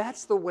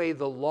 that's the way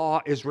the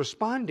law is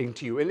responding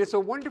to you. And it's a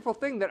wonderful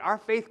thing that our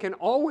faith can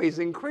always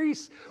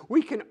increase.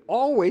 We can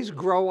always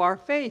grow our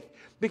faith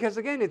because,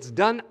 again, it's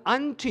done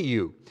unto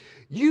you.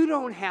 You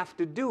don't have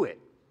to do it.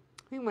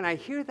 When I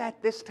hear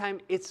that this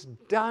time, it's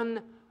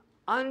done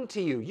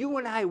unto you. You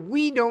and I,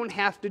 we don't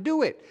have to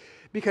do it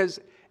because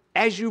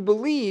as you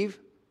believe,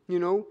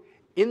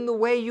 in the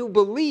way you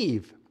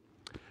believe.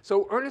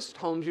 So Ernest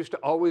Holmes used to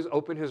always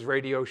open his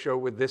radio show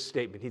with this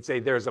statement. He'd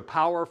say, there's a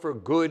power for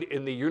good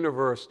in the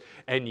universe,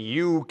 and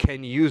you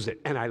can use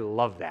it. And I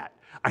love that.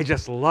 I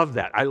just love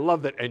that. I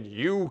love that, and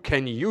you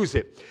can use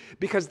it.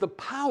 Because the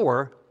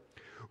power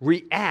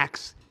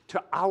reacts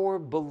to our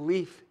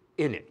belief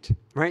in it,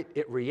 right?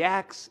 It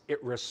reacts,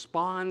 it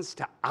responds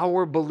to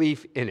our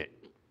belief in it.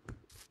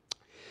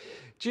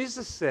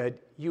 Jesus said,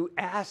 you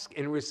ask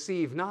and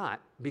receive not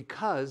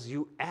because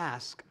you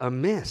ask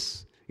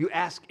amiss. You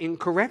ask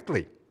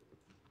incorrectly.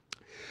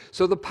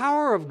 So the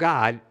power of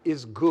God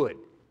is good.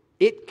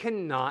 It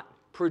cannot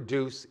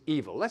produce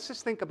evil. Let's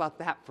just think about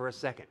that for a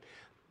second.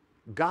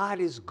 God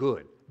is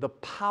good. The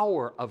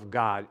power of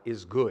God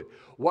is good.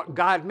 What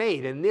God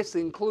made, and this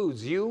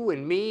includes you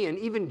and me and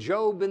even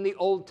Job in the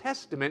Old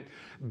Testament,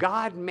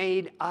 God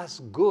made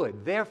us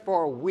good.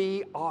 Therefore,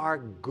 we are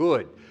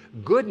good.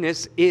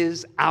 Goodness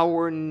is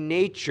our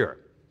nature.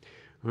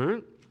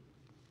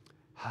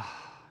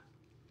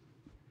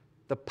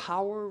 The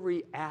power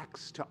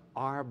reacts to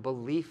our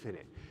belief in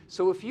it.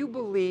 So if you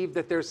believe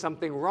that there's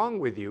something wrong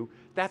with you,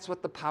 that's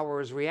what the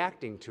power is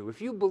reacting to. If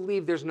you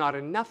believe there's not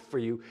enough for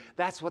you,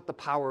 that's what the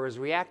power is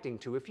reacting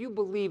to. If you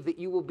believe that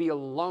you will be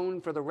alone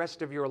for the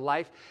rest of your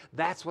life,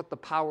 that's what the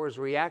power is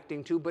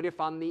reacting to. But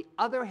if on the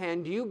other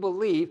hand you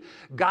believe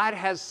God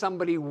has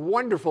somebody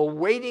wonderful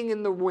waiting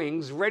in the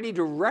wings, ready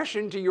to rush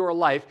into your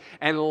life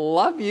and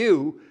love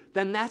you,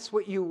 then that's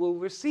what you will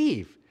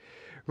receive,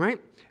 right?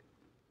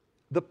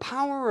 The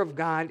power of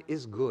God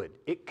is good.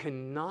 It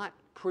cannot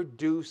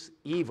produce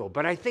evil.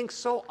 But I think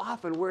so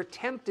often we're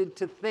tempted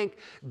to think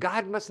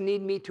God must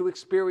need me to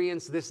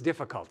experience this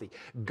difficulty.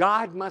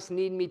 God must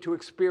need me to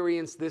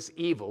experience this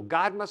evil.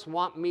 God must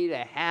want me to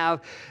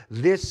have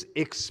this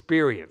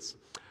experience.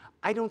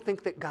 I don't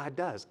think that God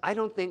does. I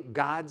don't think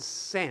God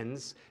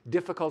sends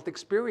difficult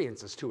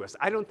experiences to us.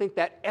 I don't think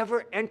that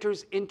ever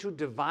enters into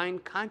divine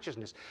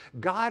consciousness.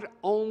 God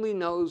only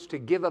knows to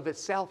give of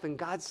itself, and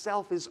God's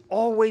self is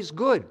always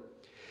good.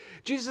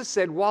 Jesus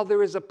said, while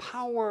there is a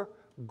power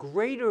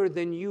greater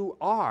than you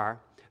are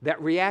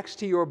that reacts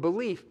to your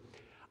belief,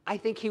 I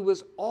think he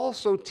was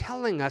also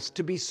telling us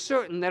to be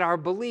certain that our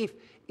belief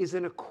is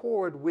in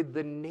accord with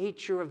the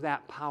nature of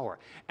that power.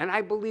 And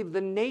I believe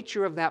the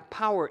nature of that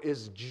power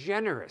is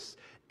generous,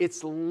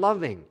 it's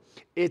loving,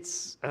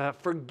 it's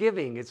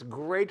forgiving, it's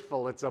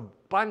grateful, it's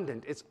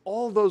abundant, it's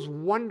all those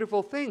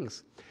wonderful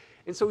things.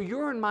 And so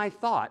your and my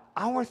thought,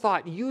 our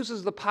thought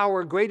uses the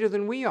power greater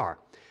than we are.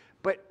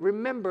 But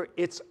remember,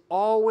 it's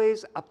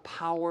always a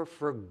power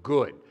for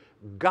good.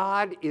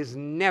 God is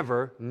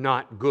never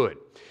not good.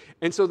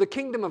 And so the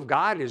kingdom of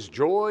God is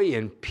joy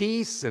and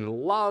peace and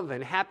love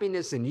and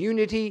happiness and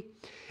unity.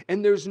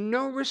 And there's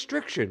no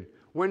restriction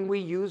when we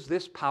use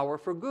this power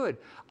for good.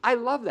 I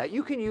love that.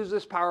 You can use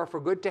this power for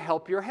good to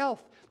help your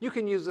health. You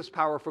can use this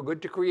power for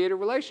good to create a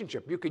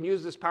relationship. You can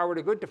use this power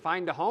for good to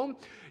find a home.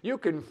 You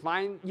can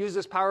use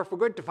this power for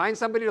good to find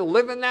somebody to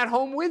live in that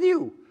home with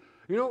you.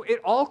 You know, it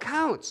all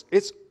counts.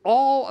 It's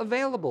all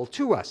available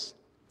to us.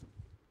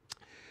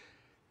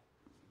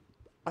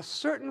 a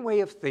certain way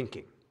of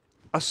thinking,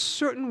 a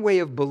certain way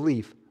of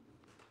belief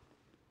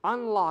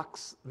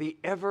unlocks the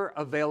ever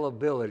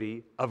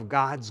availability of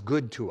God's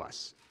good to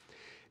us.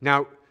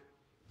 Now,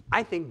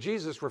 I think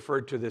Jesus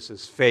referred to this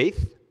as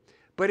faith,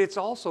 but it's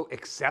also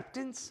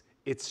acceptance,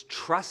 it's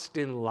trust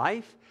in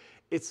life,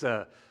 it's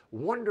a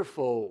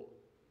wonderful,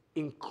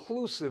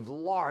 inclusive,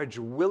 large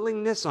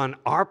willingness on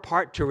our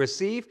part to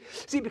receive.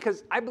 See,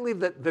 because I believe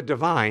that the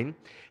divine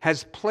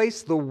has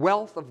placed the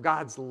wealth of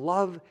God's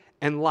love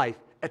and life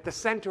at the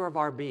center of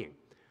our being.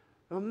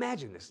 Now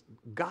imagine this.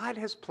 God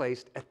has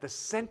placed at the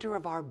center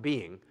of our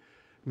being,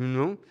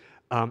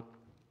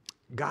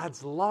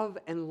 God's love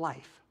and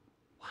life.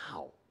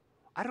 Wow.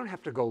 I don't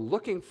have to go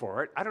looking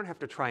for it. I don't have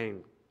to try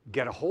and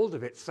get a hold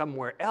of it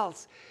somewhere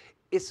else.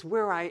 It's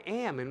where I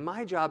am, and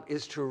my job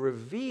is to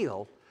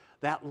reveal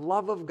that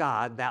love of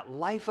God, that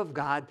life of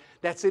God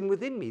that's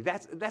within me.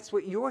 That's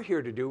what you're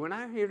here to do and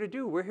I'm here to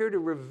do. We're here to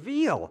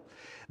reveal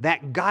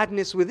that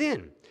Godness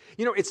within.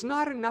 You know, it's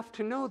not enough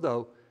to know,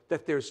 though,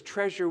 that there's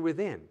treasure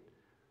within,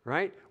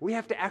 right? We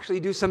have to actually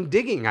do some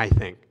digging, I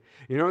think.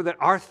 You know, that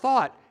our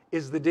thought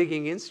is the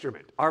digging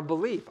instrument. Our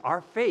belief,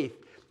 our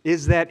faith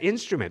is that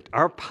instrument.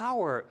 Our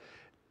power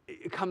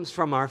comes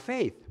from our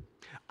faith.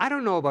 I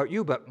don't know about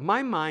you, but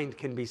my mind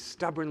can be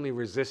stubbornly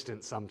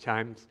resistant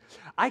sometimes.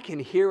 I can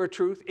hear a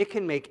truth. It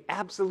can make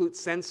absolute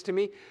sense to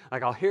me.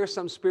 Like I'll hear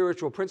some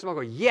spiritual principle.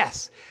 I'll go,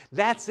 yes,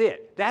 that's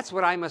it. That's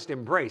what I must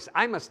embrace.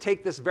 I must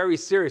take this very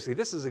seriously.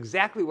 This is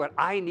exactly what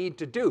I need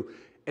to do.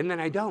 And then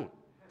I don't.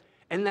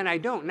 And then I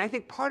don't. And I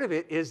think part of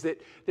it is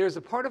that there's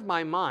a part of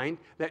my mind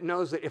that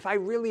knows that if I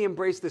really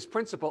embrace this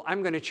principle,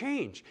 I'm going to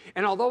change.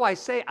 And although I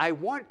say I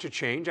want to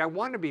change, I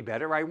want to be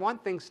better, I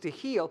want things to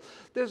heal,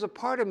 there's a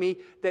part of me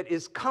that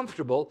is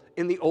comfortable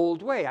in the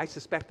old way. I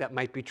suspect that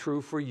might be true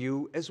for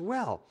you as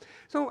well.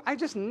 So I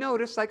just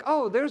noticed like,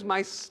 oh, there's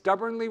my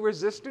stubbornly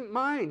resistant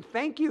mind.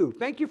 Thank you.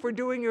 Thank you for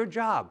doing your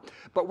job.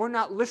 But we're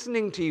not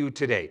listening to you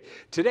today.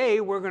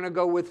 Today, we're going to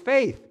go with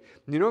faith.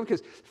 You know,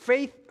 because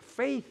faith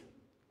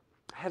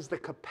has the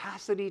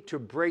capacity to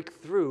break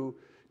through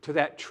to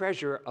that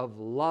treasure of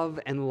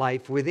love and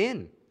life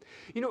within.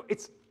 You know,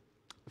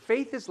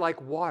 faith is like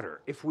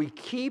water. If we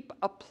keep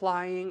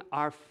applying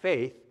our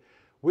faith,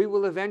 we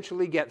will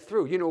eventually get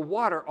through. You know,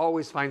 water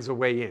always finds a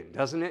way in,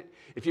 doesn't it?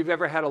 If you've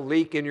ever had a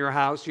leak in your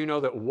house, you know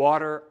that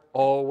water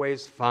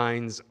always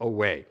finds a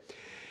way.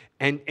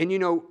 And you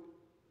know,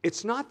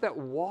 it's not that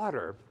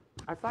water,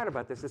 I've thought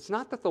about this, it's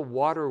not that the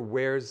water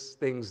wears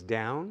things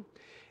down,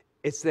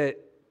 it's that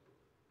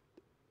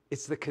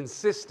it's the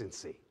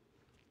consistency.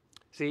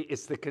 See,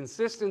 it's the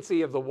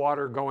consistency of the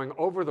water going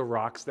over the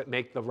rocks that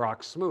make the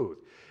rocks smooth.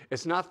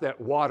 It's not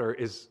that water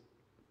is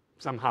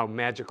somehow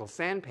magical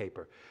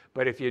sandpaper,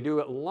 but if you do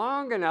it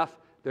long enough,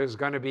 there's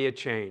going to be a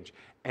change.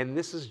 And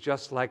this is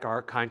just like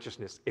our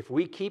consciousness. If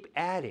we keep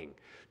adding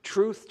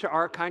truth to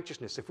our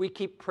consciousness, if we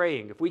keep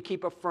praying, if we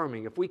keep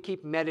affirming, if we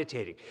keep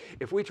meditating,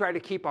 if we try to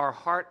keep our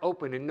heart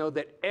open and know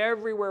that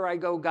everywhere I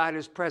go, God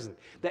is present,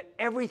 that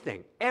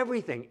everything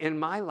in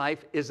my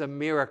life is a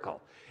miracle.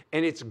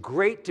 And it's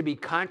great to be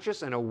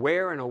conscious and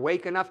aware and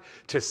awake enough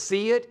to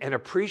see it and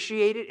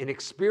appreciate it and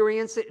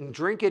experience it and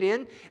drink it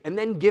in and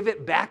then give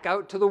it back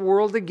out to the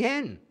world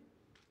again.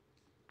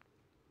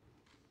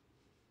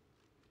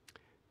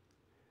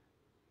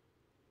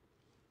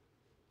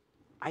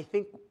 I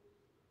think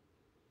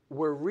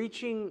we're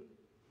reaching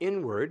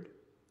inward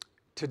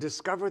to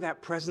discover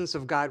that presence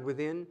of God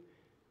within.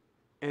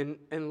 And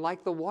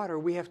like the water,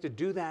 we have to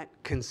do that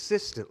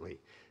consistently.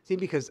 See,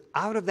 because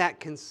out of that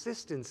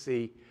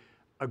consistency,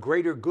 a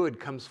greater good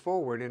comes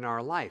forward in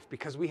our life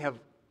because we have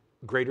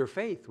greater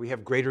faith, we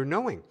have greater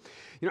knowing.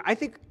 You know, I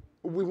think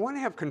we want to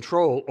have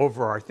control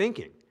over our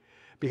thinking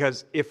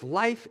because if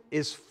life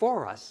is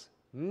for us,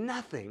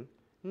 nothing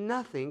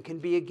can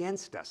be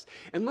against us.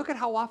 And look at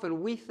how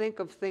often we think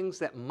of things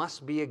that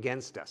must be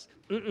against us.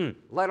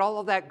 Let all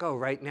of that go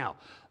right now.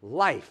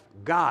 Life,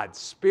 God,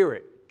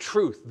 spirit,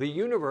 truth, the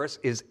universe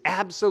is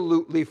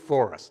absolutely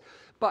for us.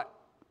 But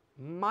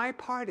my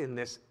part in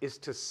this is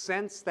to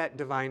sense that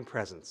divine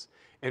presence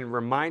and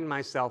remind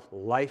myself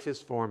life is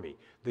for me.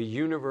 The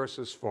universe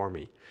is for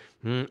me.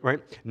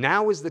 Right?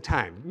 Now is the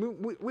time.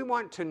 We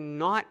want to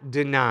not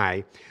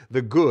deny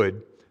the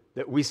good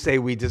that we say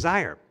we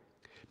desire.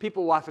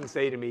 People often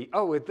say to me,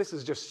 oh, this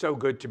is just so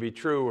good to be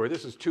true, or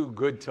this is too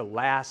good to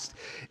last.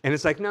 And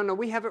it's like, no,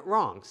 we have it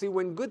wrong. See,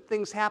 when good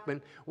things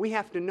happen, we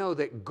have to know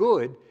that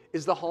good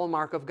is the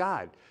hallmark of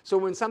God. So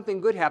when something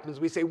good happens,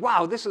 we say,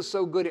 wow, this is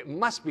so good, it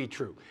must be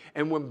true.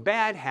 And when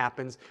bad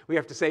happens, we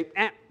have to say,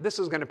 this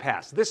is going to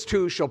pass. This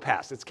too shall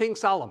pass. It's King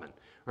Solomon,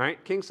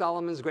 right? King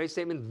Solomon's great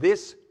statement,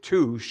 this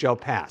too shall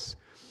pass.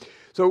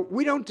 So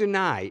we don't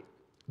deny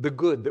the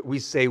good that we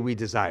say we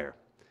desire,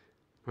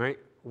 right?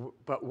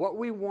 But what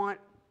we want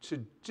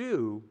to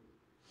do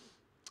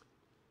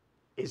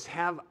is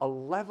have a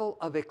level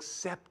of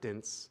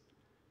acceptance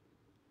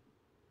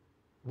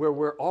where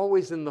we're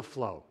always in the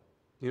flow.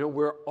 You know,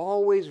 we're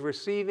always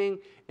receiving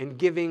and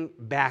giving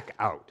back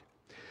out.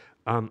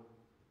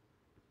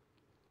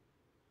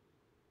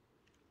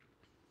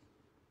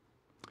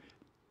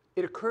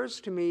 it occurs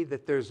to me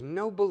that there's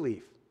no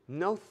belief,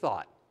 no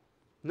thought,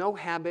 no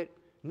habit,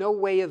 no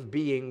way of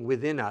being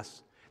within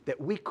us that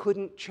we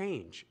couldn't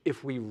change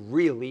if we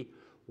really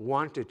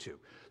wanted to.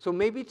 So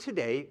maybe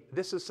today,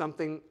 this is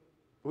something,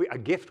 a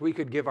gift we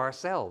could give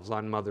ourselves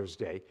on Mother's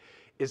Day,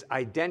 is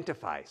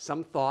identify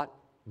some thought,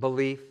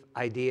 belief,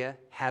 idea,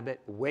 habit,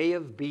 way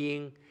of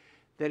being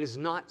that is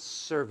not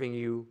serving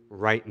you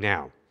right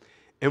now.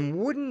 And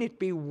wouldn't it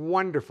be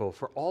wonderful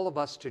for all of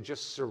us to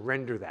just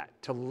surrender that,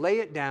 to lay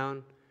it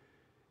down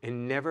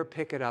and never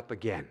pick it up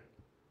again?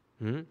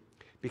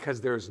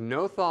 Because there's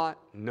no thought,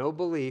 no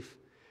belief,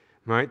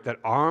 right, that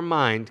our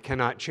mind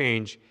cannot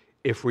change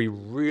if we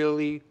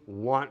really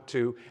want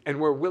to, and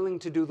we're willing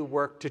to do the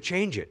work to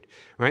change it,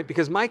 right?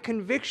 Because my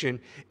conviction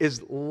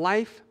is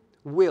life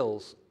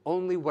wills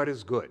only what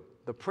is good.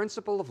 The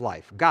principle of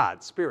life,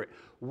 God, Spirit,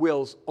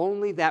 wills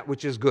only that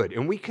which is good.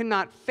 And we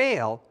cannot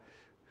fail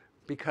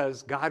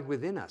because God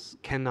within us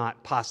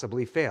cannot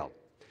possibly fail.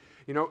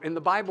 You know, in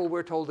the Bible,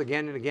 we're told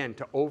again and again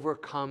to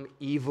overcome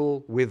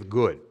evil with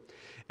good.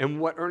 And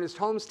what Ernest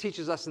Holmes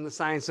teaches us in The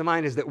Science of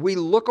Mind is that we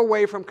look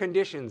away from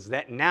conditions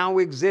that now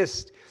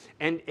exist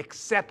and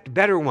accept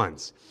better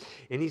ones.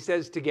 And he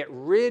says to get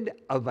rid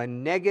of a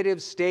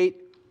negative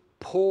state,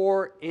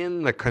 pour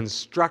in the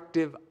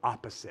constructive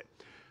opposite.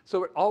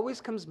 So it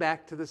always comes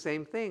back to the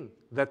same thing,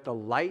 that the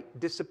light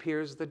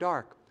disappears the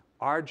dark.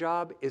 Our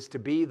job is to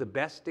be the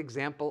best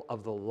example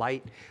of the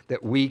light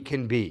that we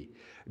can be.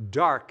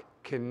 Dark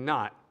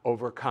cannot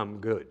overcome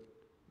good.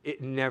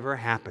 It never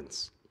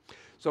happens.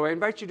 So I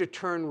invite you to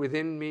turn with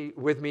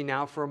me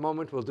now for a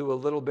moment. We'll do a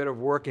little bit of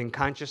work in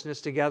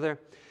consciousness together.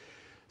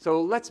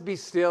 So let's be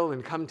still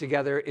and come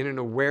together in an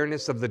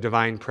awareness of the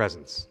divine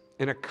presence,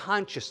 in a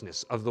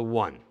consciousness of the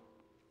One.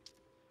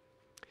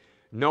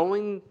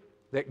 Knowing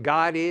that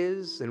God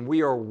is, and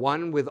we are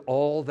one with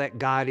all that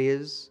God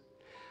is,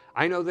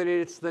 I know that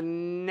it's the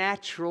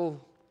natural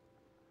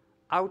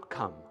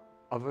outcome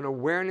of an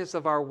awareness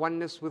of our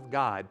oneness with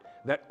God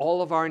that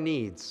all of our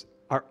needs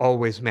are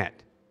always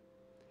met.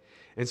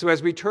 And so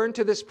as we turn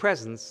to this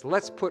presence,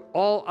 let's put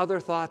all other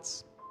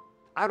thoughts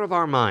out of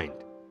our mind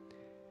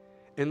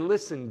and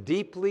listen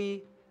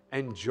deeply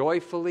and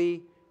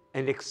joyfully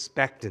and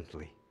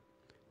expectantly.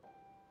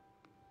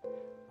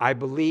 I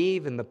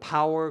believe in the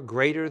power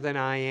greater than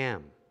I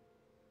am.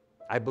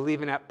 I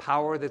believe in that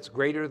power that's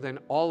greater than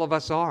all of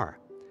us are.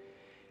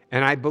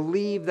 And I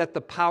believe that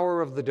the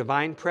power of the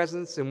divine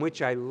presence in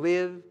which I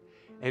live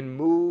and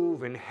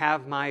move and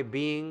have my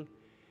being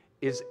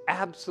is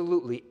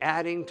absolutely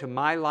adding to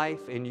my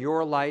life and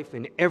your life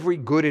in every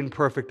good and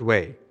perfect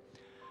way.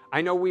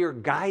 I know we are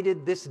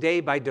guided this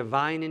day by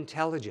divine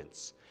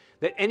intelligence,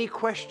 that any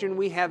question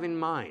we have in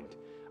mind,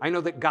 I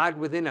know that God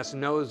within us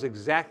knows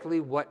exactly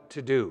what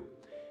to do.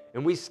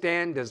 And we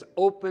stand as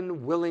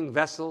open, willing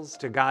vessels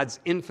to God's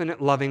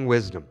infinite loving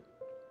wisdom.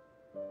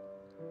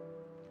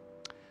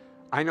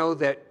 I know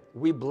that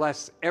we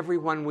bless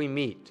everyone we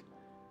meet.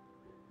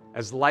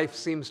 As life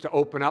seems to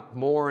open up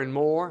more and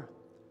more,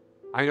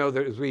 I know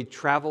that as we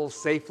travel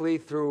safely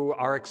through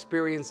our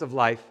experience of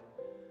life,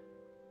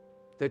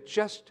 that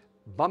just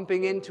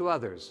bumping into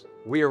others,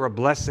 we are a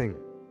blessing.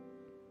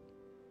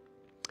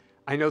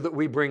 I know that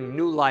we bring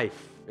new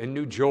life and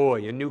new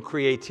joy and new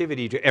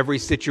creativity to every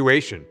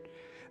situation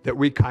that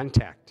we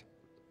contact.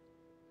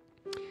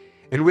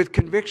 And with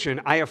conviction,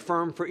 I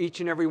affirm for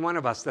each and every one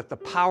of us that the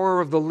power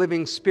of the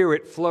living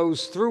Spirit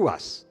flows through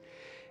us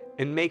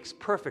and makes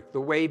perfect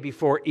the way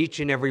before each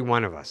and every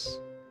one of us.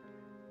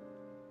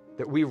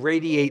 That we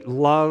radiate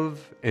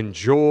love and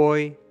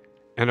joy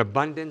and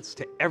abundance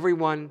to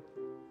everyone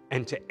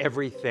and to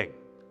everything.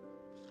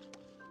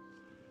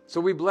 So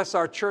we bless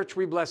our church,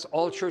 we bless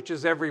all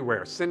churches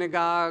everywhere,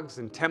 synagogues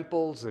and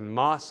temples and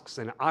mosques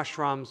and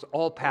ashrams,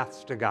 all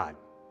paths to God.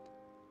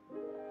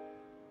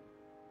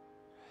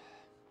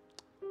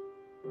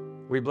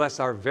 We bless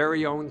our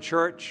very own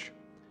church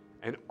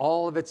and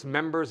all of its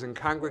members and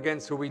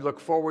congregants who we look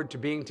forward to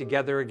being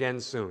together again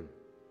soon.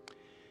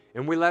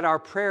 And we let our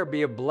prayer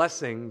be a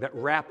blessing that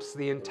wraps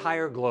the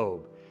entire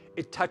globe.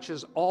 It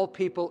touches all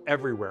people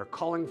everywhere,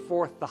 calling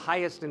forth the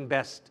highest and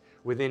best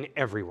within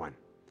everyone.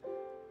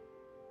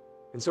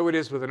 And so it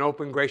is with an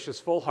open, gracious,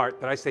 full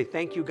heart that I say,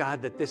 thank you,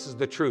 God, that this is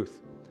the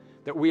truth,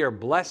 that we are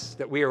blessed,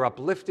 that we are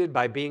uplifted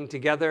by being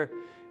together,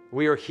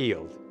 we are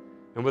healed.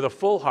 And with a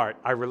full heart,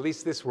 I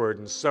release this word,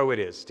 and so it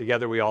is.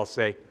 Together we all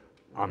say,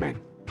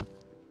 Amen.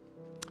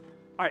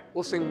 All right,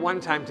 we'll sing one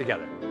time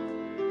together.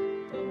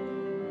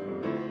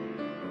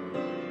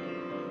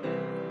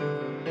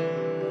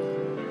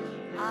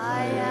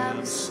 I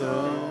am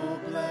so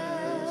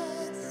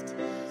blessed.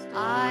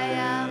 I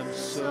am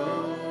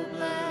so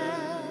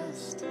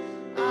blessed.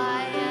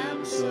 I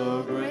am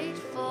so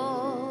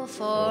grateful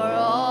for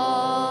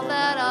all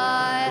that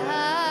I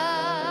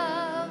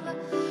have.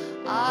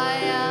 I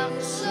am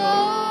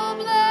so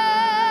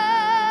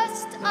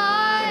blessed.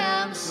 I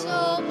am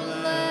so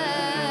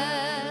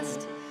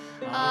blessed.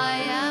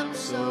 I am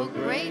so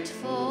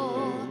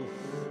grateful.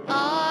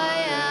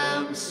 I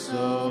am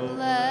so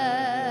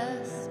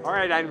blessed. All right.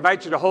 right, I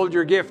invite you to hold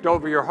your gift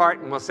over your heart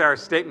and we'll say our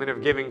statement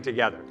of giving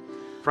together.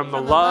 From the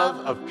love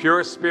of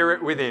pure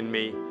spirit within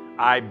me,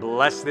 I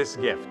bless this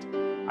gift.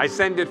 I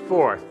send it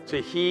forth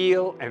to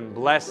heal and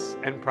bless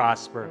and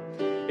prosper.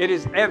 It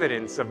is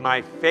evidence of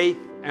my faith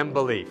and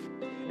belief.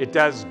 It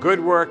does good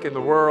work in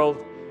the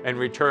world and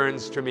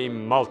returns to me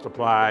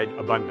multiplied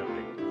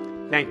abundantly.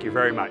 Thank you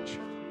very much.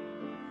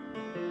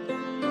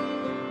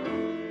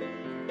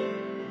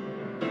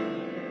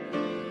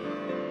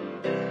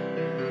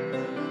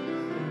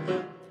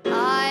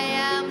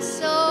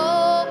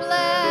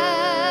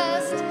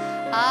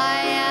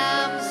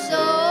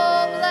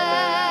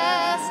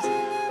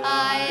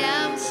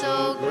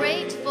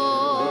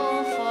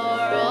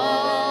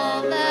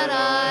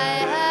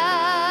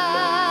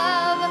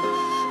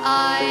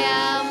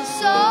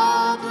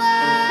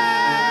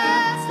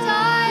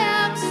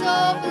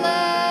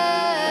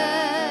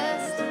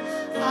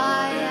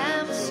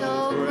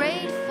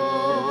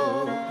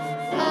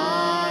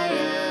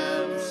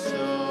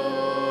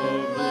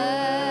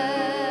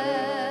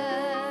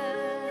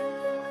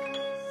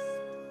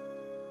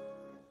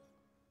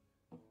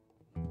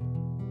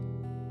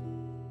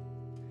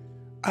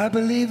 I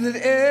believe that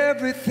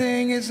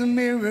everything is a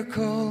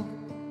miracle.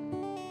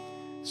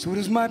 So it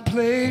is my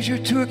pleasure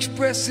to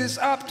express this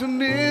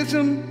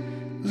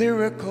optimism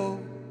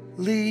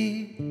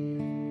lyrically,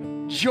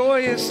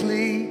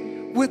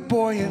 joyously, with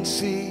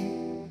buoyancy,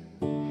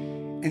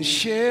 and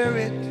share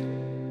it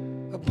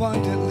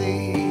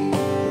abundantly.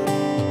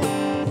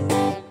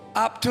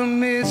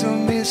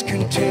 Optimism is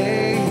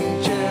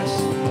contagious.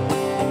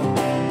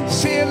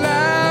 Say it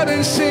loud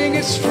and sing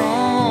it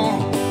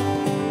strong.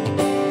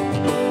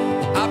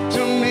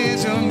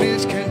 Optimism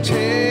is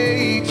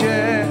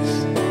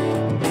contagious.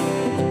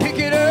 Pick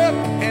it up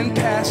and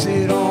pass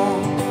it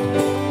on.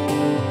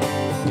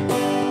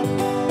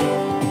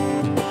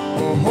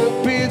 For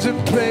hope is a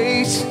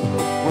place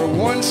where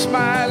one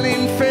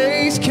smiling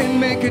face can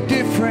make a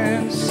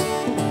difference.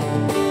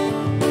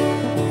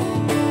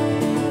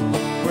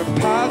 Where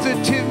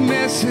positive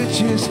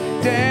messages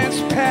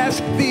dance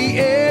past the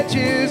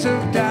edges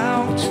of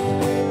doubt.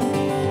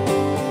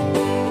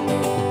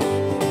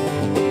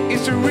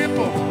 It's a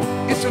ripple,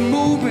 it's a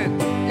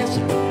movement, it's a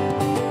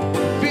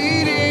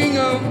beating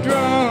of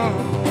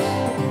drums.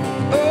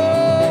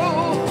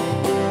 Oh,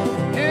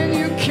 and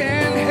you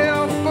can't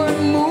help but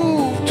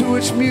move to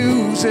its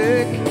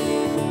music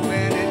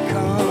when it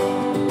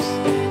comes.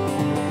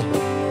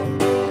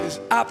 'Cause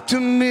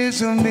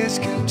optimism is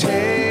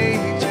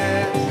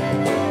contagious.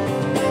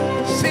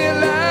 Say it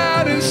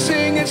loud and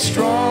sing it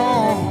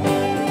strong.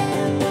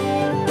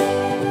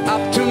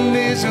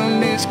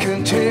 Optimism is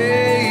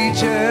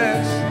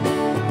contagious.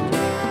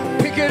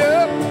 Pick it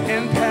up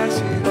and pass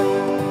it on.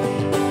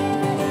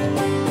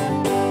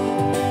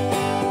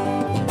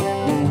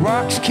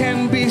 Rocks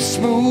can be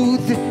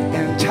smooth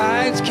and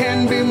tides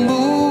can be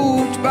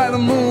moved by the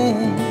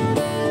moon.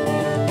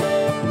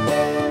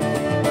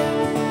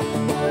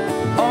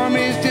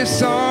 Armies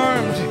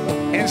disarmed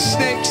and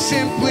snakes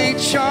simply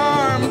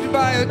charmed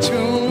by a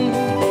tune.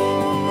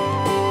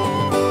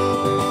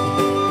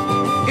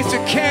 It's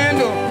a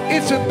candle,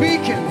 it's a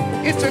beacon,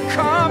 it's a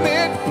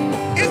comet,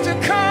 it's a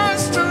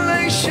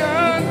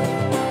constellation.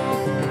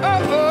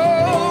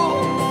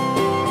 Oh,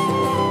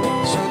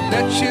 so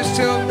let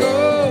yourself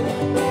go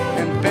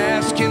and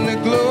bask in the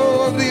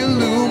glow of the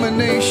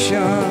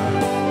illumination.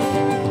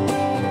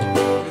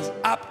 'Cause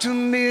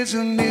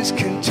optimism is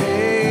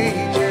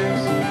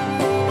contagious.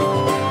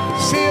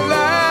 Say it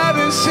loud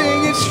and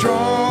sing it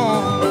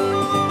strong.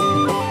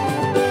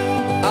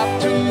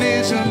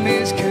 Optimism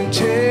is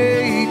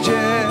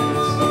contagious.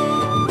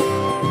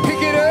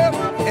 Pick it up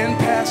and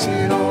pass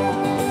it on.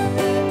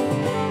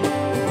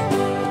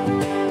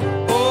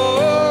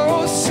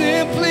 Oh,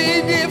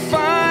 simply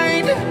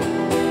defined,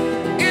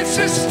 it's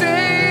a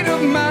state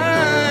of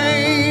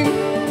mind.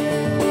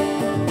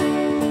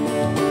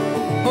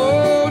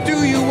 Oh,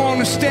 do you want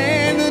to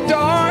stay in the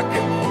dark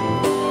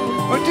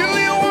or do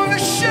you want to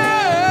shine?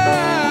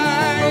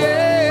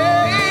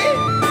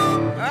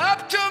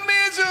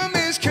 Optimism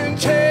is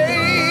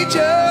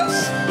contagious.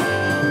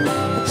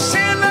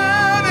 Say it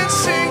loud and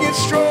sing it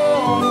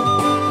strong.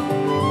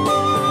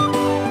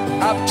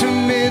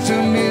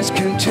 Optimism is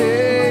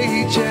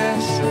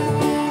contagious.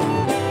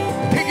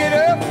 Pick it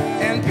up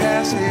and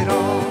pass it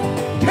on.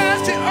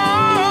 Pass it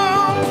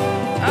on.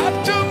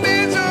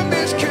 Optimism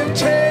is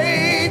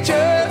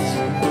contagious.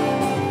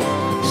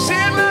 Say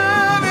it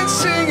loud and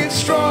sing it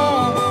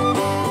strong.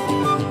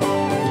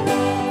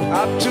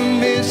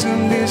 Optimism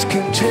is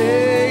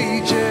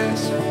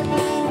contagious.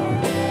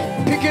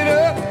 Pick it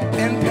up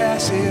and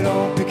pass it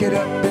on. Pick it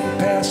up and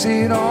pass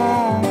it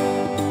on.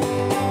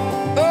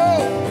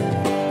 Oh,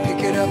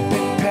 pick it up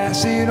and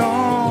pass it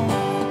on.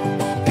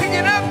 Pick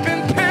it up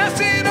and pass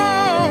it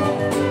on.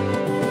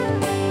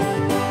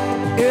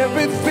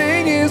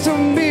 Everything is a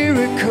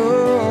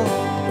miracle.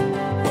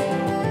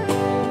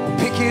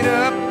 Pick it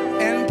up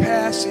and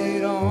pass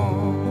it on.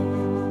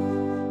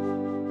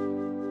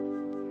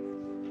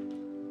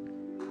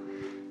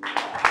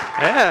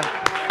 Yeah.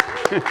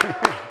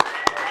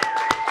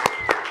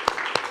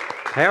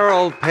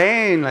 Harold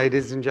Payne,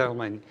 ladies and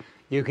gentlemen.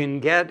 You can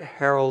get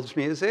Harold's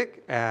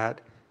music at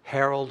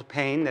Harold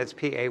Payne, that's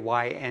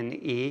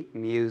Payne,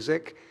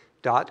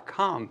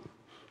 music.com.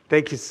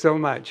 Thank you so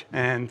much.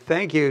 And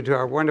thank you to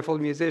our wonderful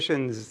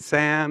musicians,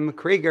 Sam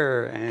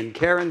Krieger and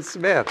Karen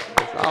Smith,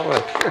 as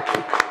always.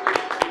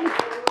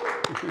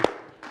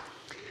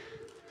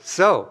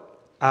 So,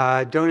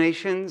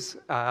 donations,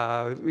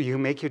 you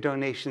make your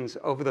donations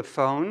over the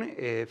phone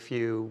if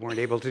you weren't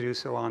able to do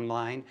so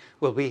online.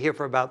 We'll be here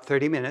for about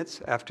 30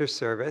 minutes after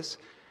service,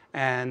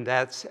 and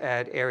that's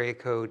at area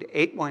code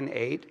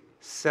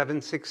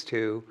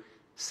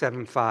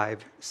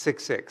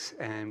 818-762-7566,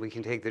 and we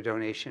can take the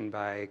donation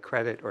by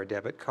credit or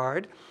debit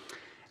card.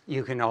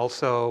 You can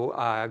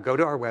also go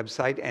to our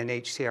website,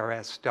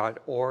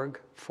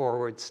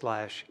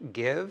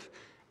 nhcrs.org/give,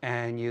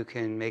 and you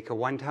can make a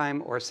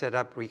one-time or set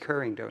up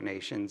recurring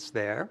donations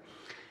there.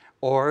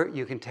 Or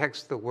you can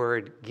text the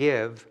word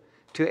GIVE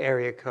to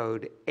area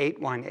code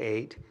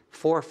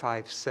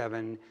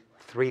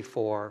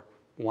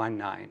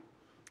 818-457-3419.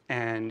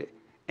 And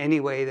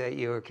any way that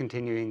you are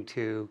continuing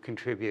to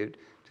contribute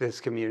to this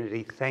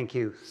community, thank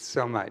you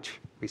so much.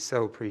 We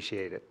so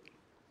appreciate it.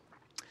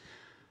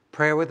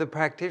 Prayer with a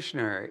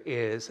Practitioner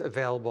is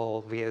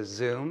available via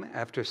Zoom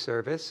after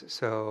service.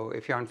 So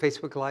if you're on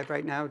Facebook Live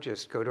right now,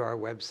 just go to our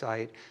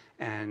website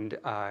and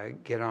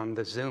get on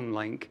the Zoom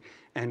link,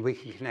 and we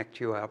can connect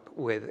you up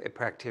with a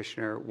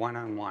practitioner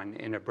one-on-one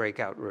in a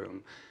breakout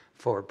room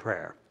for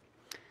prayer.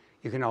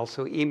 You can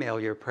also email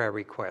your prayer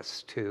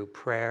requests to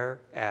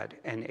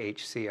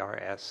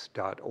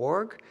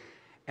prayer@nhcrs.org.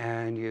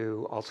 And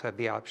you also have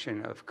the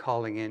option of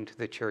calling into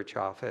the church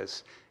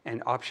office.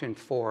 And option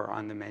 4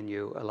 on the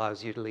menu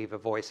allows you to leave a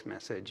voice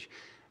message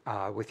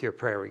with your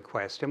prayer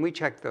request. And we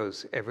check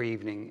those every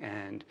evening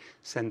and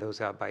send those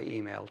out by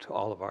email to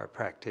all of our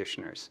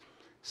practitioners.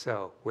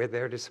 So we're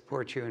there to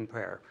support you in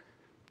prayer.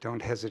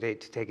 Don't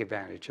hesitate to take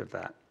advantage of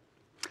that.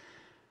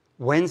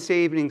 Wednesday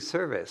evening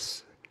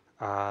service.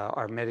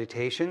 Our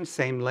meditation,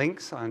 same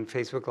links on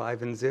Facebook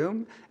Live and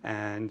Zoom,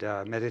 and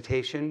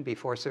meditation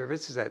before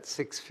service is at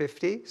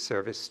 6:50.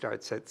 Service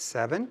starts at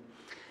 7.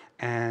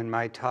 And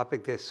my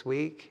topic this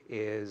week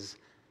is,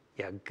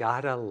 you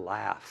gotta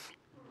laugh.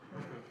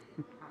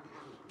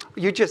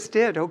 You just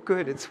did. Oh,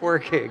 good, it's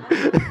working.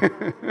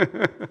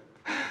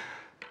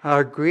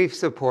 Our grief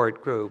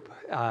support group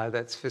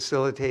that's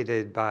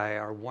facilitated by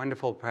our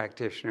wonderful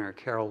practitioner,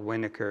 Carol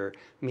Winokur,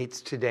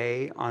 meets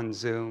today on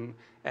Zoom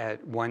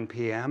at 1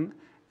 p.m.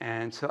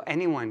 And so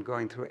anyone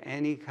going through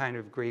any kind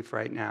of grief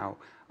right now,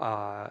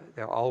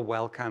 they're all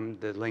welcome.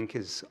 The link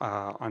is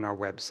on our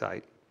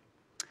website.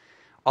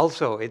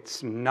 Also,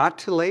 it's not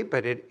too late,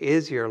 but it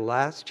is your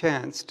last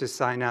chance to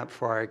sign up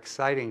for our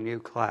exciting new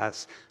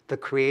class, The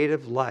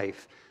Creative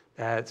Life,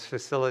 that's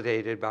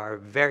facilitated by our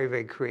very,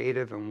 very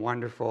creative and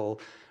wonderful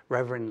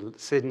Reverend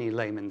Sidney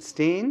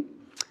Lehman-Steen.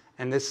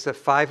 And this is a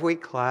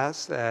 5-week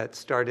class that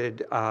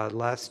started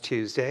last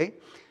Tuesday,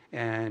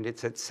 and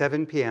it's at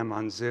 7 p.m.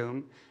 on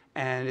Zoom.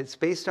 And it's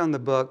based on the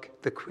book,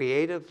 The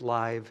Creative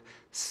Life,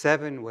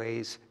 7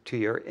 Ways to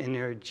Your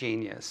Inner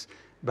Genius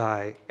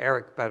by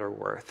Eric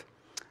Butterworth.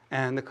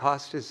 And the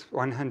cost is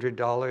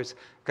 $100.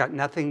 Got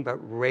nothing but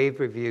rave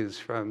reviews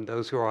from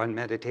those who are on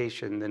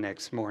meditation the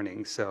next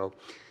morning. So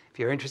if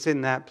you're interested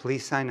in that,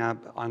 please sign up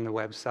on the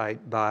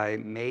website by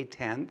May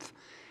 10th.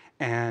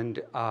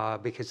 And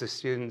because the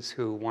students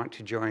who want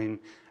to join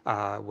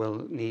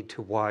will need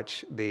to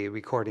watch the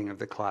recording of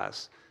the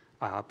class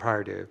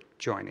prior to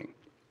joining.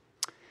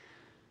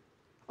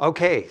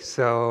 Okay,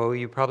 so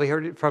you probably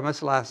heard it from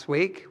us last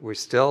week. We're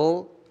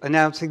still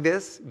announcing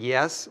this.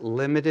 Yes,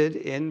 limited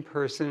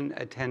in-person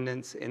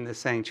attendance in the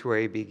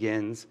sanctuary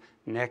begins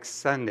next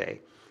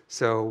Sunday.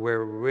 So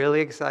we're really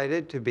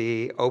excited to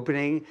be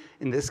opening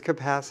in this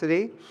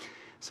capacity.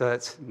 So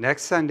that's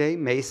next Sunday,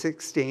 May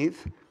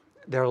 16th.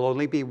 There will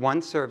only be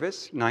one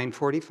service,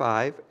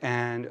 9:45,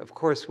 and of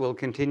course we'll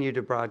continue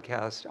to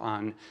broadcast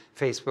on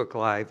Facebook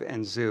Live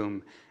and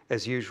Zoom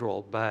as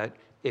usual. But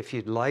if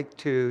you'd like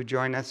to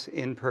join us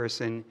in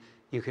person,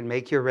 you can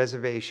make your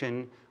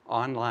reservation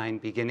online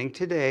beginning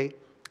today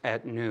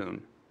at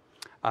noon.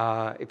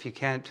 If you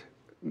can't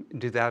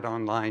do that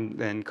online,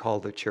 then call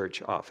the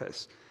church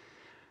office.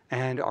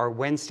 And our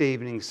Wednesday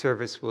evening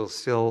service will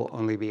still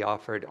only be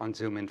offered on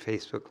Zoom and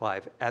Facebook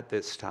Live at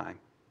this time.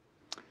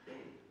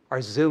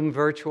 Our Zoom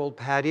virtual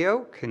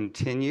patio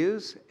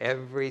continues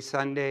every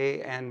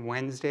Sunday and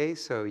Wednesday,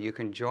 so you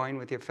can join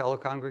with your fellow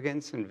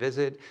congregants and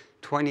visit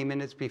 20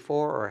 minutes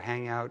before or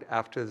hang out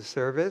after the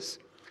service.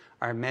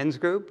 Our men's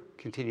group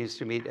continues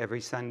to meet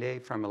every Sunday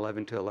from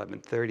 11 to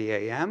 11:30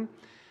 a.m.,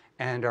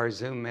 and our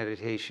Zoom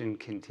meditation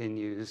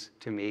continues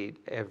to meet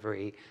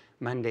every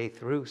Monday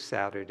through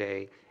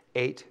Saturday,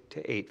 8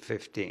 to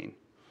 8:15.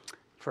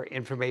 For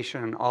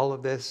information on all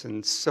of this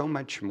and so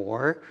much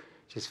more,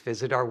 just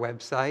visit our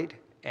website,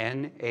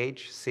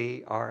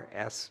 nhcrs.org,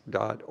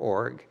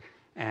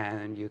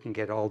 and you can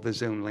get all the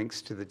Zoom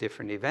links to the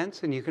different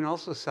events, and you can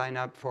also sign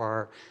up for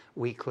our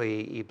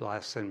weekly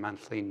e-blasts and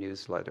monthly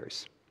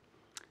newsletters.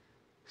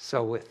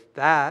 So with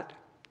that,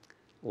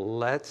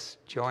 let's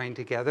join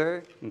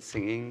together in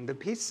singing the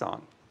peace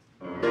song.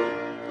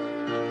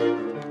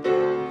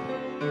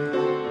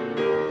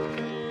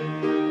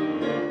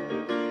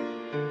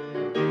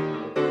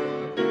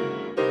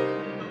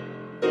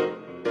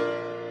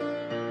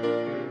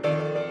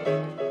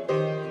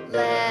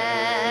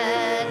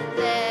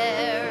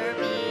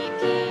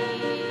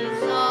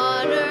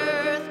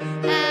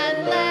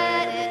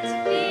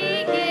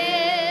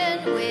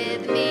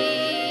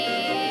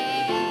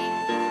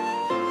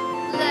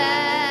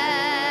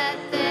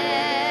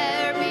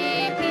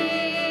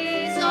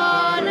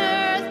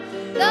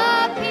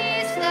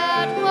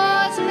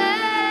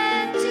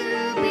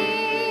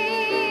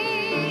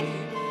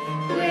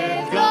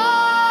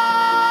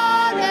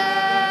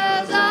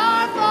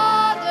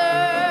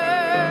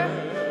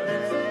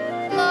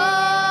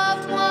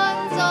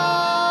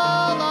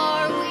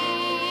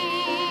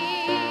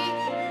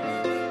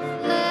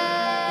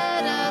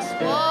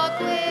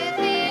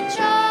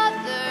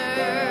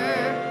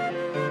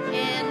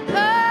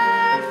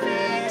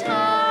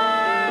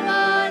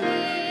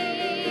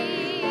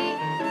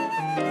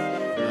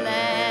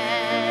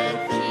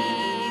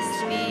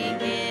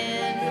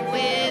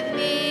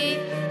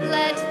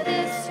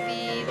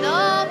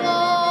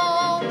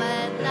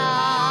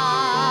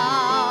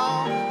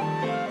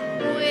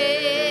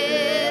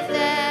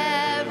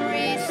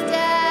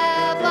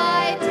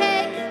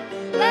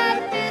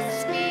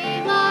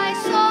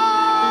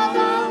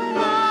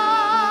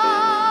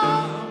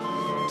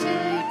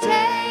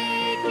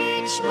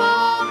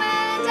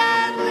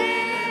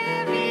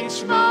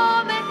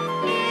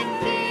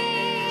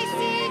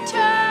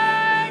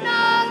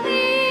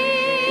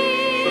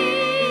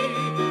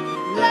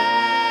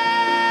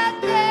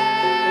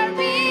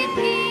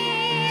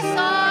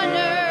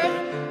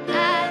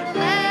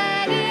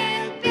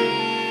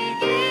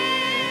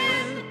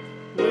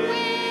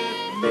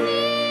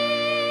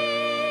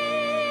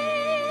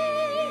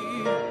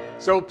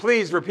 So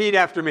please repeat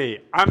after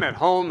me. I'm at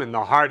home in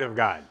the heart of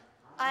God.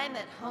 I'm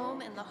at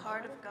home in the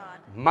heart of God.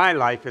 My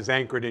life is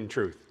anchored in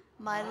truth.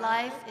 My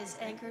life is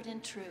anchored in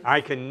truth.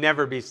 I can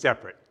never be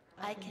separate.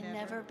 I can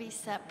never be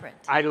separate.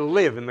 I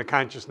live in the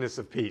consciousness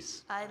of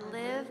peace. I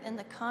live in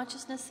the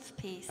consciousness of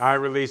peace. I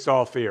release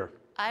all fear.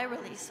 I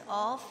release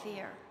all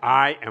fear.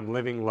 I am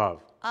living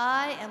love.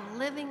 I am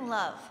living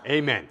love.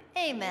 Amen.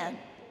 Amen.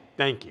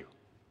 Thank you.